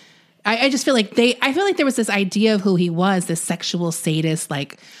did. I just feel like there was this idea of who he was, this sexual sadist,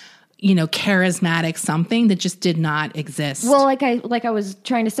 like, you know, charismatic something that just did not exist. Well, like I was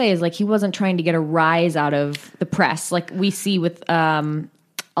trying to say is like he wasn't trying to get a rise out of the press like we see with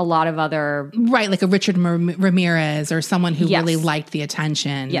a lot of other... Right, like a Richard Ramirez or someone who Yes. really liked the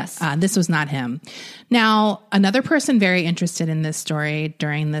attention. Yes. This was not him. Now, another person very interested in this story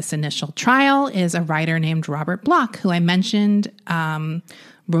during this initial trial is a writer named Robert Bloch, who I mentioned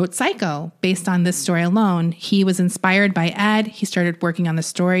wrote Psycho based on this story alone. He was inspired by Ed. He started working on the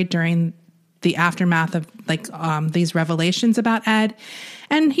story during the aftermath of these revelations about Ed.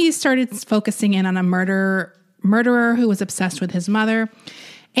 And he started focusing in on a murderer who was obsessed with his mother.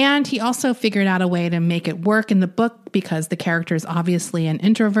 And he also figured out a way to make it work in the book because the character is obviously an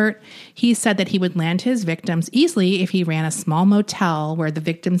introvert. He said that he would land his victims easily if he ran a small motel where the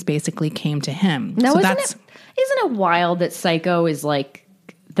victims basically came to him. Now, isn't it wild that Psycho is like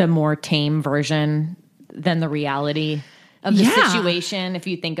the more tame version than the reality of the situation, if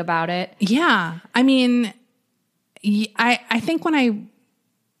you think about it? Yeah. I mean, I think when I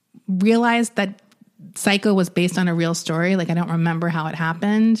realized that Psycho was based on a real story, like I don't remember how it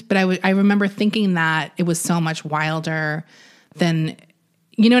happened, but I remember thinking that it was so much wilder than,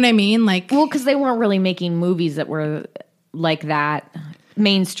 you know what I mean? Like, well, because they weren't really making movies that were like that,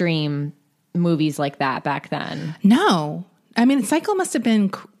 mainstream movies like that back then. No. I mean, Psycho must have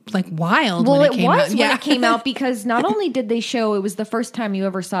been like wild when it came out. When it came out, because not only did they show, it was the first time you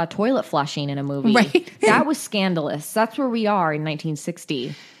ever saw toilet flushing in a movie. Right. That was scandalous. That's where we are in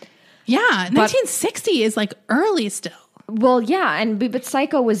 1960. Yeah, 1960 is like early still. Well, yeah, but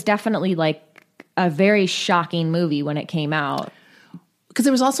Psycho was definitely like a very shocking movie when it came out. Because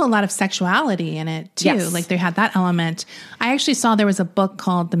there was also a lot of sexuality in it too. Yes. Like they had that element. I actually saw there was a book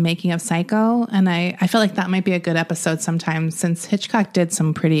called The Making of Psycho, and I feel like that might be a good episode sometime since Hitchcock did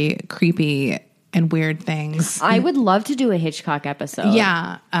some pretty creepy and weird things. I would love to do a Hitchcock episode.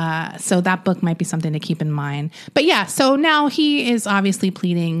 Yeah. So that book might be something to keep in mind. But yeah, so now he is obviously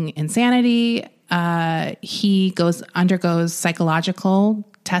pleading insanity. He undergoes psychological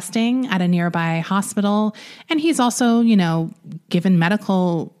testing at a nearby hospital. And he's also, given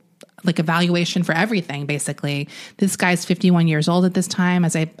medical evaluation for everything, basically. This guy's 51 years old at this time.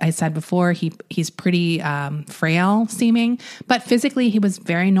 As I said before, he's pretty frail seeming, but physically he was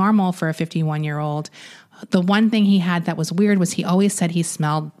very normal for a 51-year-old. The one thing he had that was weird was he always said he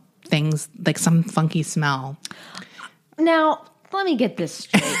smelled things like some funky smell. Now, let me get this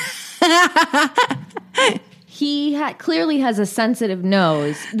straight. He clearly has a sensitive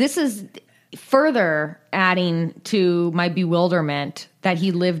nose. This is further adding to my bewilderment that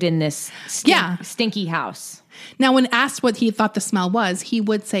he lived in this stinky house. Now, when asked what he thought the smell was, he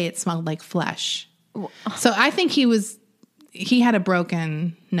would say it smelled like flesh. So I think he had a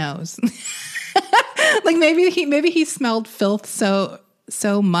broken nose. Like maybe he smelled filth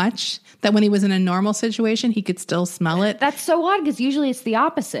so much that when he was in a normal situation, he could still smell it. That's so odd because usually it's the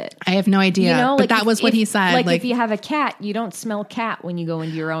opposite. I have no idea, but that was what he said. Like if you have a cat, you don't smell cat when you go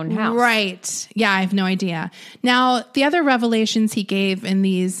into your own house. Right. Yeah, I have no idea. Now, the other revelations he gave in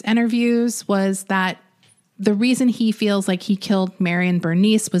these interviews was that the reason he feels like he killed Mary and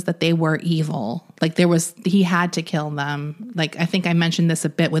Bernice was that they were evil. Like he had to kill them. Like I think I mentioned this a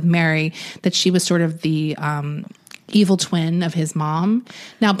bit with Mary, that she was sort of the evil twin of his mom.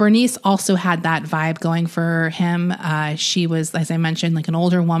 Now, Bernice also had that vibe going for him. She was, as I mentioned, like an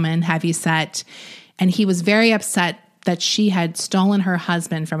older woman, heavyset, and he was very upset that she had stolen her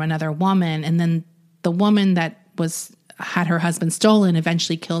husband from another woman, and then the woman that had her husband stolen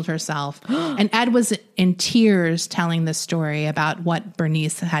eventually killed herself. And Ed was in tears telling this story about what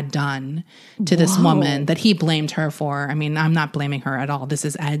Bernice had done to this woman that he blamed her for. I mean, I'm not blaming her at all. This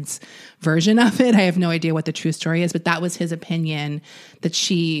is Ed's version of it. I have no idea what the true story is, but that was his opinion that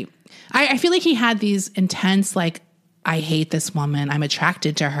I feel like he had these intense, like, I hate this woman. I'm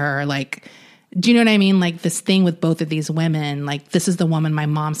attracted to her. Like, do you know what I mean? Like this thing with both of these women, like this is the woman my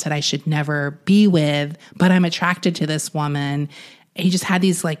mom said I should never be with, but I'm attracted to this woman. He just had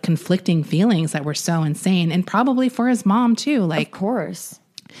these like conflicting feelings that were so insane, and probably for his mom too. Like, of course,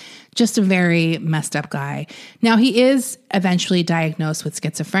 just a very messed up guy. Now he is eventually diagnosed with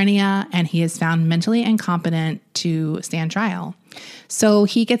schizophrenia, and he is found mentally incompetent to stand trial. So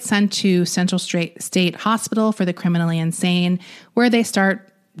he gets sent to Central State Hospital for the criminally insane, where they start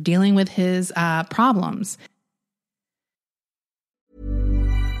dealing with his problems.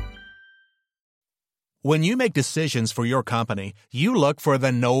 When you make decisions for your company, you look for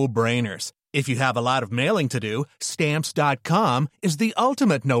the no-brainers. If you have a lot of mailing to do, Stamps.com is the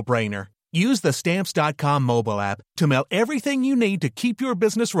ultimate no-brainer. Use the Stamps.com mobile app to mail everything you need to keep your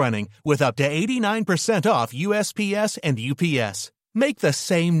business running with up to 89% off USPS and UPS. Make the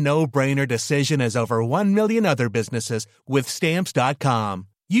same no-brainer decision as over 1 million other businesses with Stamps.com.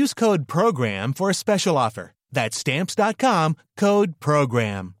 Use code PROGRAM for a special offer. That's Stamps.com, code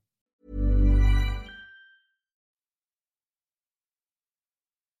PROGRAM.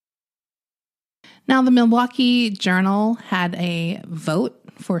 Now, the Milwaukee Journal had a vote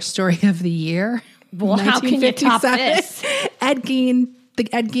for Story of the Year. Well, how can you top this? The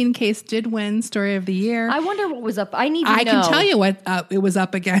Ed Gein case did win Story of the Year. I wonder what was up. I need to know. I can tell you what it was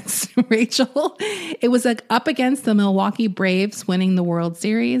up against, Rachel. It was up against the Milwaukee Braves winning the World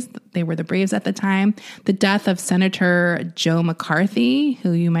Series. They were the Braves at the time. The death of Senator Joe McCarthy,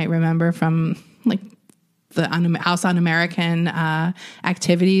 who you might remember from the House Un-American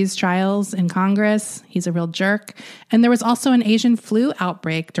Activities trials in Congress. He's a real jerk. And there was also an Asian flu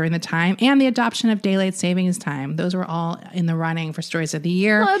outbreak during the time and the adoption of daylight savings time. Those were all in the running for Stories of the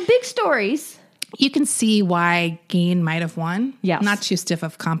Year. Big stories. You can see why Gein might have won. Yes. Not too stiff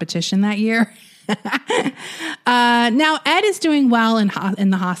of competition that year. Now, Ed is doing well in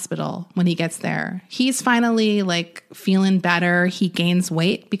the hospital when he gets there. He's finally feeling better. He gains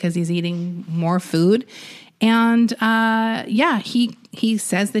weight because he's eating more food. And he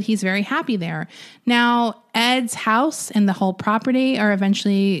says that he's very happy there. Now, Ed's house and the whole property are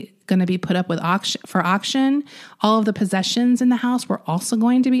eventually going to be put up for auction. All of the possessions in the house were also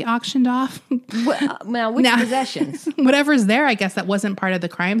going to be auctioned off. Now, which possessions? Whatever's there, I guess that wasn't part of the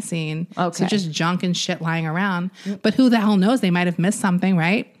crime scene. Okay. So just junk and shit lying around. But who the hell knows? They might have missed something,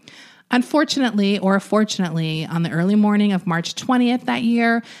 right? Unfortunately, or fortunately, on the early morning of March 20th that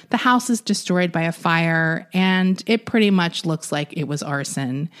year, the house is destroyed by a fire, and it pretty much looks like it was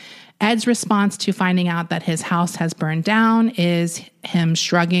arson. Ed's response to finding out that his house has burned down is him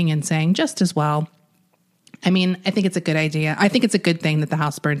shrugging and saying, just as well. I mean, I think it's a good idea. I think it's a good thing that the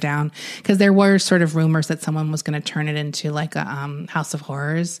house burned down because there were sort of rumors that someone was going to turn it into like a house of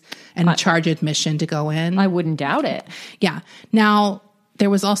horrors and charge admission to go in. I wouldn't doubt it. Yeah. Now, there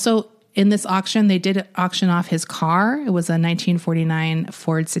was also... in this auction, they did auction off his car. It was a 1949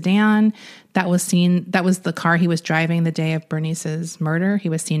 Ford sedan that was the car he was driving the day of Bernice's murder. He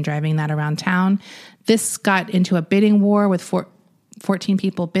was seen driving that around town. This got into a bidding war with 14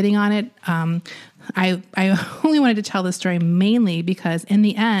 people bidding on it. I only wanted to tell this story mainly because in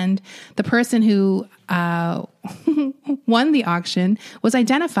the end, the person who won the auction was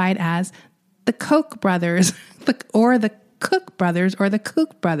identified as the Koch brothers, or the Cook brothers or the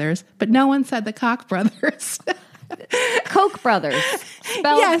Koch brothers, but no one said the Koch brothers. Koch brothers.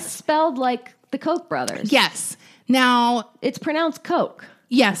 Spelled like the Koch brothers. Yes. Now, it's pronounced Koch.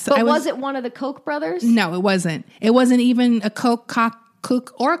 Yes. But was it one of the Koch brothers? No, it wasn't. It wasn't even a Koch,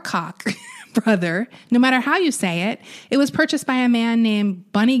 or Koch brother, no matter how you say it. It was purchased by a man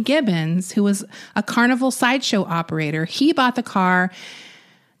named Bunny Gibbons, who was a carnival sideshow operator. He bought the car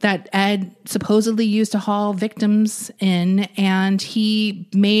that Ed supposedly used to haul victims in, and he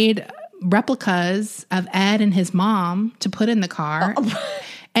made replicas of Ed and his mom to put in the car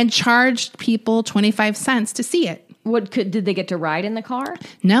and charged people 25 cents to see it. Did they get to ride in the car?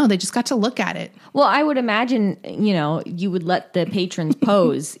 No, they just got to look at it. Well, I would imagine, you would let the patrons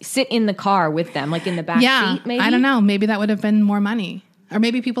pose, sit in the car with them, like in the back seat, maybe? I don't know. Maybe that would have been more money. Or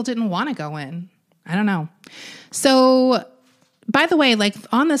maybe people didn't want to go in. I don't know. So... by the way,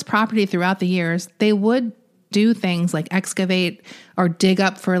 on this property throughout the years, they would do things like excavate or dig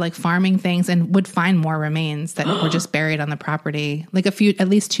up for farming things and would find more remains that were just buried on the property. At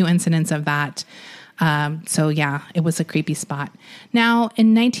least 2 incidents of that. So yeah, it was a creepy spot. Now,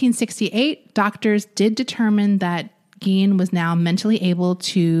 in 1968, doctors did determine that Gein was now mentally able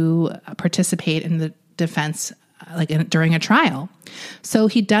to participate in the defense during a trial. So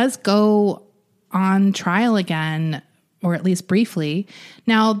he does go on trial again, or at least briefly.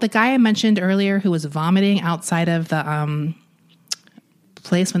 Now, the guy I mentioned earlier who was vomiting outside of the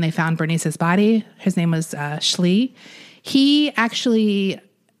place when they found Bernice's body, his name was Schlee. He actually,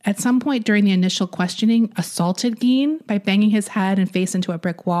 at some point during the initial questioning, assaulted Gein by banging his head and face into a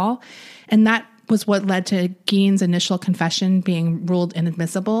brick wall. And that was what led to Gein's initial confession being ruled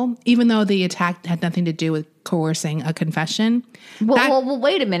inadmissible, even though the attack had nothing to do with coercing a confession. Well,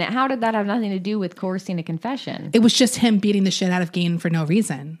 wait a minute. How did that have nothing to do with coercing a confession? It was just him beating the shit out of Gein for no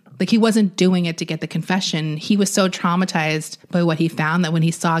reason. He wasn't doing it to get the confession. He was so traumatized by what he found that when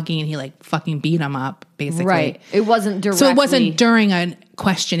he saw Gein, he fucking beat him up, basically. Right. It wasn't directly. So it wasn't during a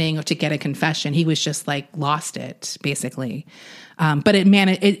questioning or to get a confession. He was just lost it, basically. But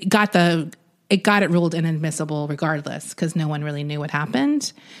it got it ruled inadmissible regardless because no one really knew what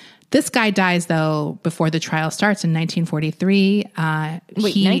happened. This guy dies, though, before the trial starts in 1943.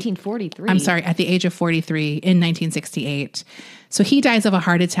 1943? I'm sorry, at the age of 43 in 1968. So he dies of a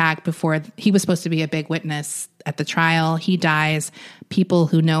heart attack before he was supposed to be a big witness at the trial. He dies. People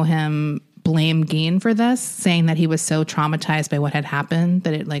who know him blame Gein for this, saying that he was so traumatized by what had happened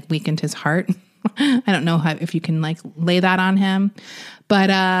that it like weakened his heart. I don't know if you can like lay that on him.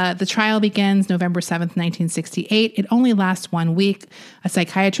 But the trial begins November 7th, 1968. It only lasts 1 week. A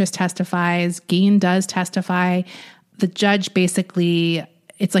psychiatrist testifies. Gein does testify. The judge basically,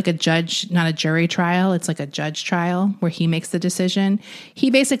 it's like a judge, not a jury trial. It's like a judge trial where he makes the decision. He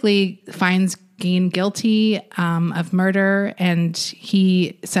basically finds Gein guilty of murder, and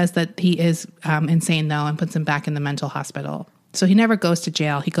he says that he is insane, though, and puts him back in the mental hospital. So he never goes to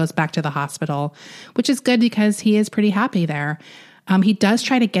jail. He goes back to the hospital, which is good because he is pretty happy there. He does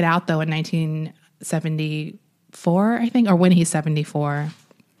try to get out, though, in 1974, I think, or when he's 74.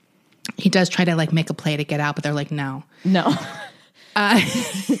 He does try to like make a play to get out, but they're like, no.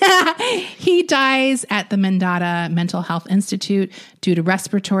 He dies at the Mendota Mental Health Institute due to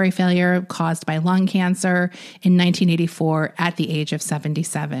respiratory failure caused by lung cancer in 1984 at the age of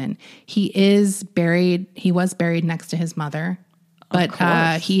 77. He was buried next to his mother,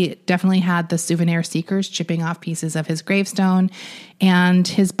 but he definitely had the souvenir seekers chipping off pieces of his gravestone, and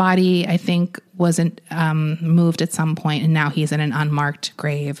his body, I think, wasn't moved at some point, and now he's in an unmarked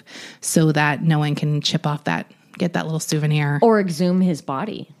grave so that no one can get that little souvenir. Or exhume his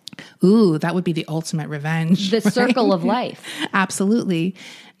body. Ooh, that would be the ultimate revenge. The circle of life. Absolutely.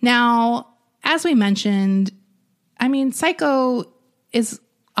 Now, as we mentioned, I mean, Psycho is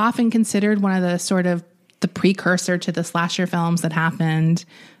often considered one of the sort of the precursor to the slasher films that happened.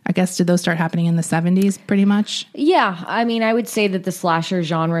 I guess, did those start happening in the 70s pretty much? Yeah. I mean, I would say that the slasher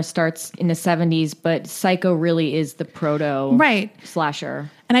genre starts in the 70s, but Psycho really is the proto slasher.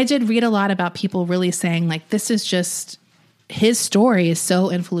 And I did read a lot about people really saying, like, this is just, his story is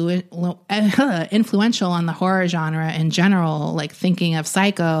so influential on the horror genre in general, like thinking of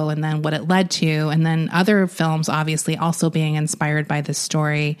Psycho and then what it led to, and then other films obviously also being inspired by this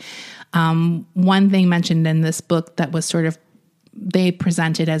story. One thing mentioned in this book that was sort of, they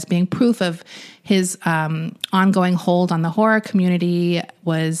presented as being proof of his ongoing hold on the horror community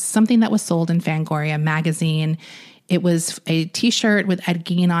was something that was sold in Fangoria magazine. It was a T-shirt with Ed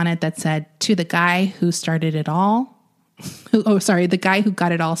Gein on it that said, "To the guy who started it all." The guy who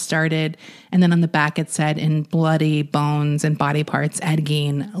got it all started. And then on the back it said, "In bloody bones and body parts, Ed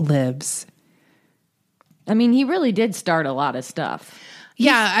Gein lives." I mean, he really did start a lot of stuff.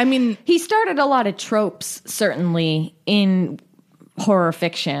 Yeah, I mean, he started a lot of tropes, certainly, in horror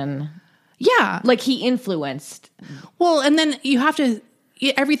fiction. Yeah. Like, he influenced. Well, and then you have to,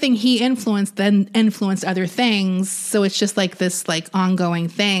 everything he influenced then influenced other things. So it's just like this like ongoing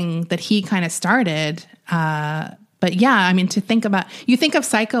thing that he kind of started. But yeah, I mean, to think about, you think of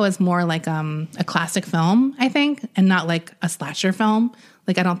Psycho as more like a classic film, I think, and not like a slasher film.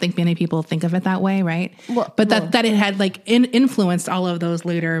 Like, I don't think many people think of it that way, right? That it had like influenced all of those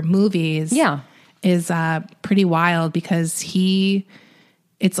later movies, is pretty wild because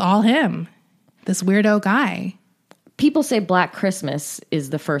it's all him, this weirdo guy. People say Black Christmas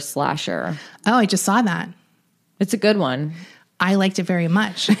is the first slasher. Oh, I just saw that. It's a good one. I liked it very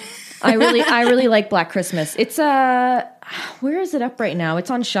much. I really like Black Christmas. It's where is it up right now?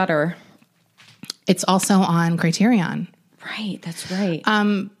 It's on Shudder. It's also on Criterion. Right, that's right.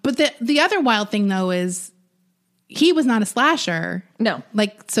 But the other wild thing though is he was not a slasher. No.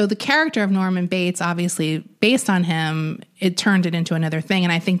 Like, so the character of Norman Bates, obviously based on him, it turned it into another thing.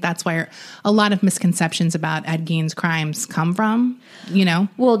 And I think that's where a lot of misconceptions about Ed Gein's crimes come from, you know?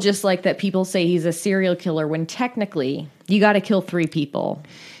 Well, just like that people say he's a serial killer when technically you got to kill 3 people.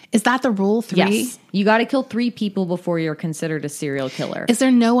 Is that the rule, 3? Yes. You got to kill 3 people before you're considered a serial killer. Is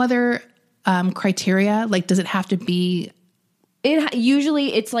there no other criteria? Like, does it have to be...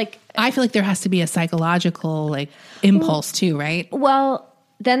 Usually it's like... I feel like there has to be a psychological like impulse too, right? Well,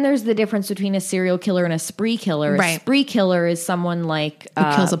 then there's the difference between a serial killer and a spree killer. Right. A spree killer is someone like...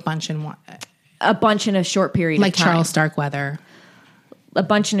 who kills a bunch in a short period of time. Like Charles Starkweather. A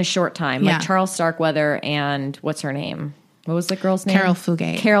bunch in a short time. Yeah. Like Charles Starkweather and... What's her name? What was the girl's name? Carol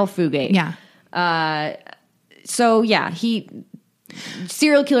Fugate. Carol Fugate. Yeah. So, yeah,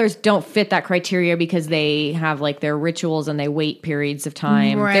 serial killers don't fit that criteria because they have like their rituals and they wait periods of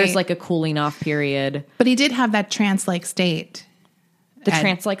time. Right. There's like a cooling off period. But he did have that trance-like state. The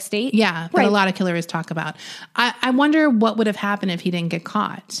trance-like state? Yeah, that a lot of killers talk about. I wonder what would have happened if he didn't get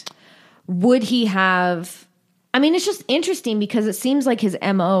caught. Would he have... I mean, it's just interesting because it seems like his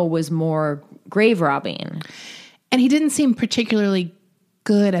MO was more grave robbing. And he didn't seem particularly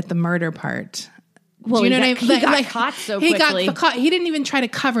good at the murder part. Well, do you know he what I mean? He got caught so quickly. He didn't even try to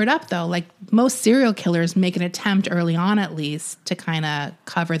cover it up, though. Like, most serial killers make an attempt early on, at least, to kind of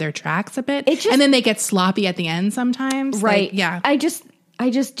cover their tracks a bit. And then they get sloppy at the end sometimes. Right. Like, yeah. I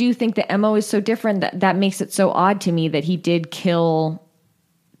just do think the MO is so different that makes it so odd to me that he did kill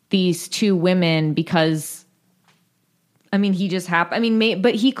these two women because, I mean, he just happened. I mean,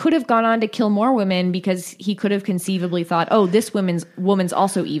 but he could have gone on to kill more women because he could have conceivably thought, oh, this woman's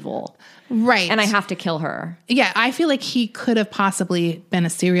also evil. Right. And I have to kill her. Yeah, I feel like he could have possibly been a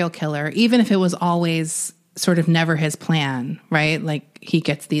serial killer, even if it was always sort of never his plan, right? Like he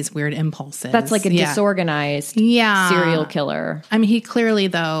gets these weird impulses. That's like a disorganized serial killer. I mean, he clearly,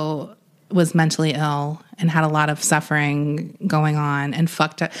 though, was mentally ill and had a lot of suffering going on and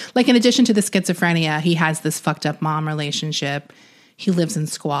fucked up. Like, in addition to the schizophrenia, he has this fucked up mom relationship. He lives in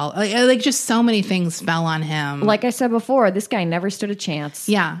squalor. Like just so many things fell on him. Like I said before, this guy never stood a chance.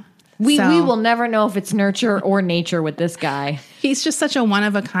 Yeah. We will never know if it's nurture or nature with this guy. He's just such a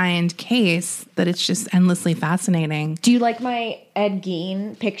one-of-a-kind case that it's just endlessly fascinating. Do you like my Ed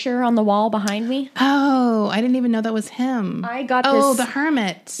Gein picture on the wall behind me? Oh, I didn't even know that was him. I got this. Oh, the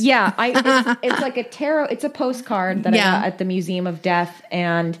hermit. Yeah, it's like a tarot. It's a postcard that I got at the Museum of Death,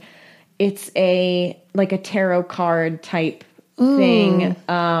 and it's a tarot card type thing.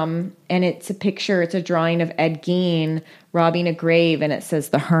 And it's a picture. It's a drawing of Ed Gein robbing a grave, and it says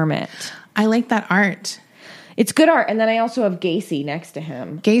the hermit. I like that art. It's good art. And then I also have Gacy next to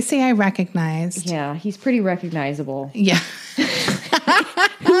him. Gacy I recognized. Yeah, he's pretty recognizable. Yeah.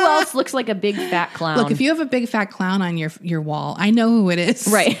 Who else looks like a big fat clown? Look, if you have a big fat clown on your wall, I know who it is.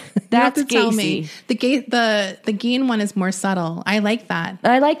 Right. That's you have to tell me. Gacy. The Gein one is more subtle. I like that.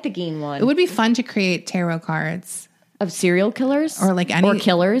 I like the Gein one. It would be fun to create tarot cards. Of serial killers? Or like any... Or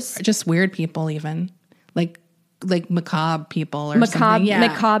killers? Just weird people even. Like macabre people or something. Yeah.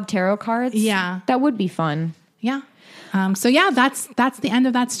 Macabre tarot cards? Yeah. That would be fun. Yeah. So yeah, that's the end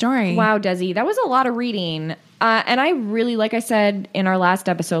of that story. Wow, Desi, that was a lot of reading. And I really, like I said in our last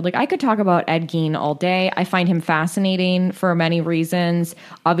episode, like I could talk about Ed Gein all day. I find him fascinating for many reasons.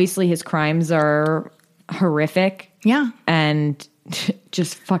 Obviously, his crimes are horrific. Yeah. And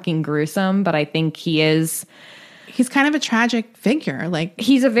just fucking gruesome. But I think he's kind of a tragic figure. Like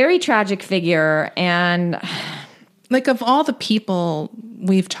he's a very tragic figure. And like of all the people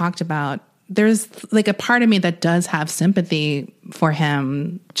we've talked about, there's like a part of me that does have sympathy for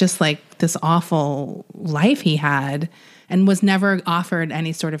him, just like this awful life he had and was never offered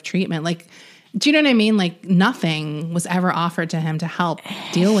any sort of treatment. Like, do you know what I mean? Like nothing was ever offered to him to help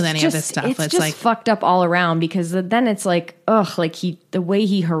deal with any of this stuff. It's just like fucked up all around because then it's like, ugh, like the way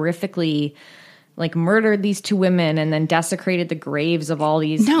he horrifically like murdered these two women and then desecrated the graves of all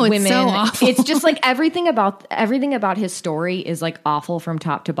these women. It's so awful. It's just like everything about his story is like awful from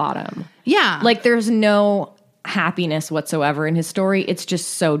top to bottom. Yeah. Like there's no happiness whatsoever in his story. It's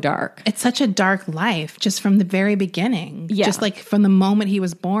just so dark. It's such a dark life just from the very beginning. Yeah. Just like from the moment he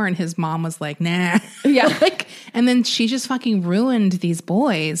was born, his mom was like, nah. Yeah. Like, and then she just fucking ruined these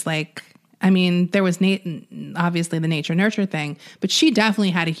boys. Like, I mean, there was obviously the nature nurture thing, but she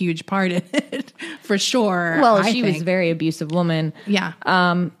definitely had a huge part in it for sure. Well, she was a very abusive woman. Yeah.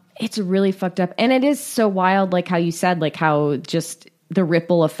 It's really fucked up. And it is so wild, like how you said, like how just the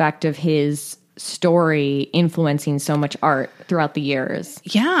ripple effect of his story influencing so much art throughout the years.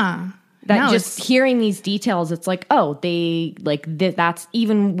 Yeah. Hearing these details, it's like, oh, they like that's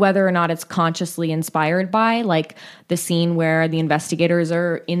even whether or not it's consciously inspired by, like the scene where the investigators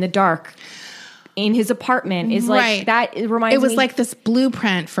are in the dark in his apartment is like that. It reminds me. It was like this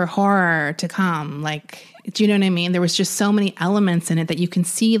blueprint for horror to come. Like, do you know what I mean? There was just so many elements in it that you can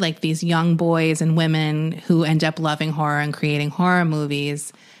see like these young boys and women who end up loving horror and creating horror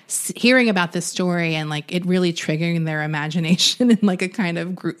movies, hearing about this story and like it really triggering their imagination in like a kind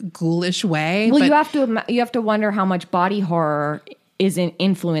of ghoulish way. Well, but you have to wonder how much body horror is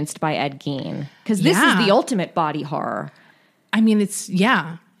influenced by Ed Gein, because this is the ultimate body horror. I mean, it's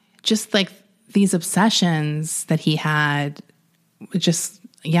just like these obsessions that he had. Just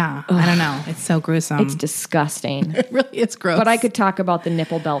I don't know. It's so gruesome. It's disgusting. It really is gross. But I could talk about the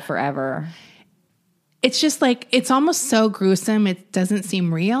nipple belt forever. It's just like, it's almost so gruesome, it doesn't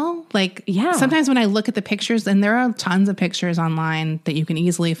seem real. Like, sometimes when I look at the pictures, and there are tons of pictures online that you can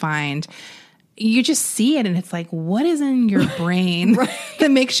easily find, you just see it and it's like, what is in your brain that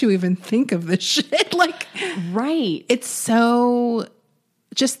makes you even think of this shit? Like, it's so,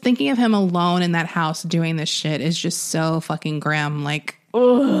 just thinking of him alone in that house doing this shit is just so fucking grim. Like,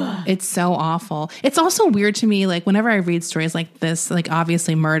 it's so awful. It's also weird to me, like whenever I read stories like this, like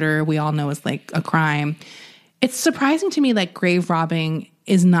obviously murder we all know is like a crime. It's surprising to me like grave robbing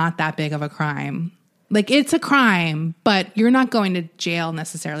is not that big of a crime. Like it's a crime, but you're not going to jail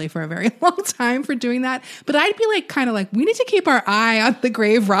necessarily for a very long time for doing that. But I'd be like kind of like, we need to keep our eye on the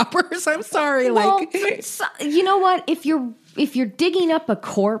grave robbers. I'm sorry. Well, you know what? If you're if you're digging up a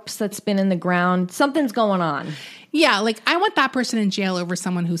corpse that's been in the ground, something's going on. Yeah, like I want that person in jail over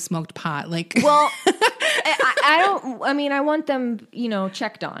someone who smoked pot. Like, well, I don't. I mean, I want them,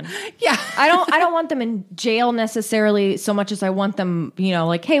 checked on. Yeah, I don't want them in jail necessarily so much as I want them,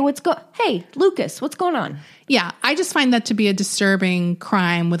 like, hey, hey, Lucas, what's going on? Yeah, I just find that to be a disturbing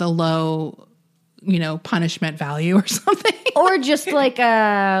crime with a low, punishment value or something. Or just like,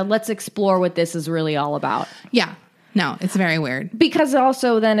 let's explore what this is really all about. Yeah. No, it's very weird. Because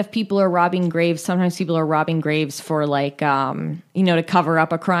also then if people are robbing graves, sometimes people are robbing graves for like, to cover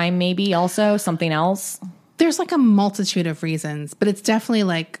up a crime maybe also, something else. There's like a multitude of reasons, but it's definitely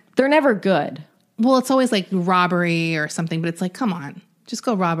like... They're never good. Well, it's always like robbery or something, but it's like, come on, just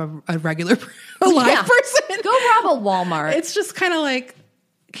go rob a regular live person. Go rob a Walmart. It's just kind of like,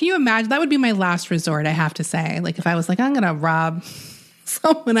 can you imagine? That would be my last resort, I have to say. Like if I was like, I'm going to rob...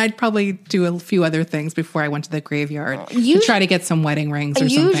 someone, I'd probably do a few other things before I went to the graveyard to try to get some wedding rings or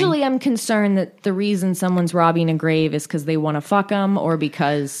something. Usually I'm concerned that the reason someone's robbing a grave is because they want to fuck them or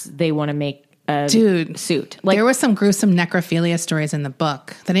because they want to make a suit. Like, there was some gruesome necrophilia stories in the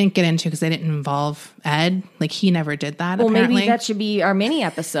book that I didn't get into because they didn't involve Ed. Like he never did that, well, apparently. Maybe that should be our mini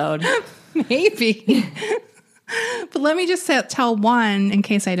episode. Maybe. But let me just tell one in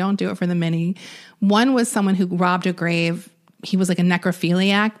case I don't do it for the mini. One was someone who robbed a grave. He was like a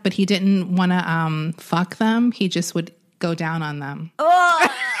necrophiliac, but he didn't want to fuck them. He just would go down on them. I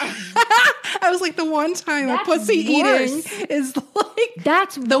was like, the one time a pussy eating is like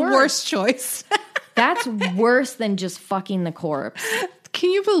that's the worst choice. That's worse than just fucking the corpse. Can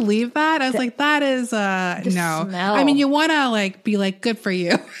you believe that? I was like, that is no. Smell. I mean, you want to like be like, good for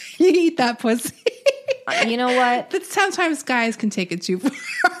you. You eat that pussy. You know what? But sometimes guys can take it too far.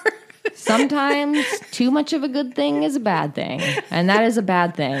 Sometimes too much of a good thing is a bad thing. And that is a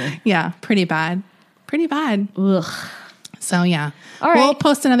bad thing. Yeah, pretty bad. Pretty bad. Ugh. So, yeah. All right. We'll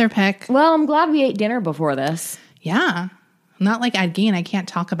post another pic. Well, I'm glad we ate dinner before this. Yeah. Not like Ed Gein. I can't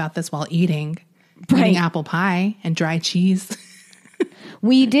talk about this while eating. Right. Eating apple pie and dry cheese.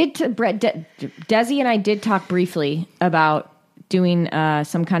 We did, Desi and I did talk briefly about doing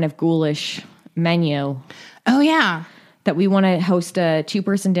some kind of ghoulish menu. Oh, yeah. That we want to host a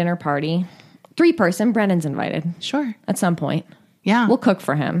 2-person dinner party. 3-person, Brendan's invited. Sure. At some point. Yeah. We'll cook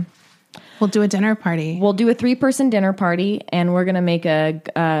for him. We'll do a dinner party. We'll do a 3-person dinner party, and we're going to make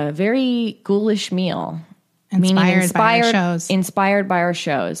a very ghoulish meal. Inspired by our shows. Inspired by our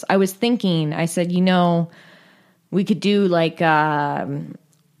shows. I was thinking, I said, we could do like, some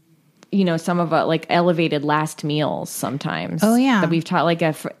of like elevated last meals sometimes. Oh, yeah. That we've taught like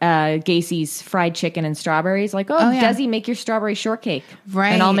Gacy's fried chicken and strawberries. Like, yeah. Desi, make your strawberry shortcake.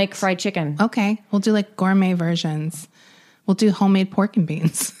 Right. And I'll make fried chicken. Okay. We'll do like gourmet versions. We'll do homemade pork and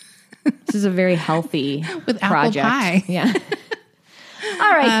beans. This is a very healthy with project. Apple pie. Yeah.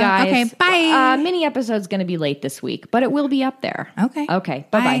 All right, guys. Okay, bye. Mini episode's going to be late this week, but it will be up there. Okay. Okay.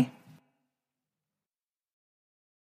 Bye-bye. Bye.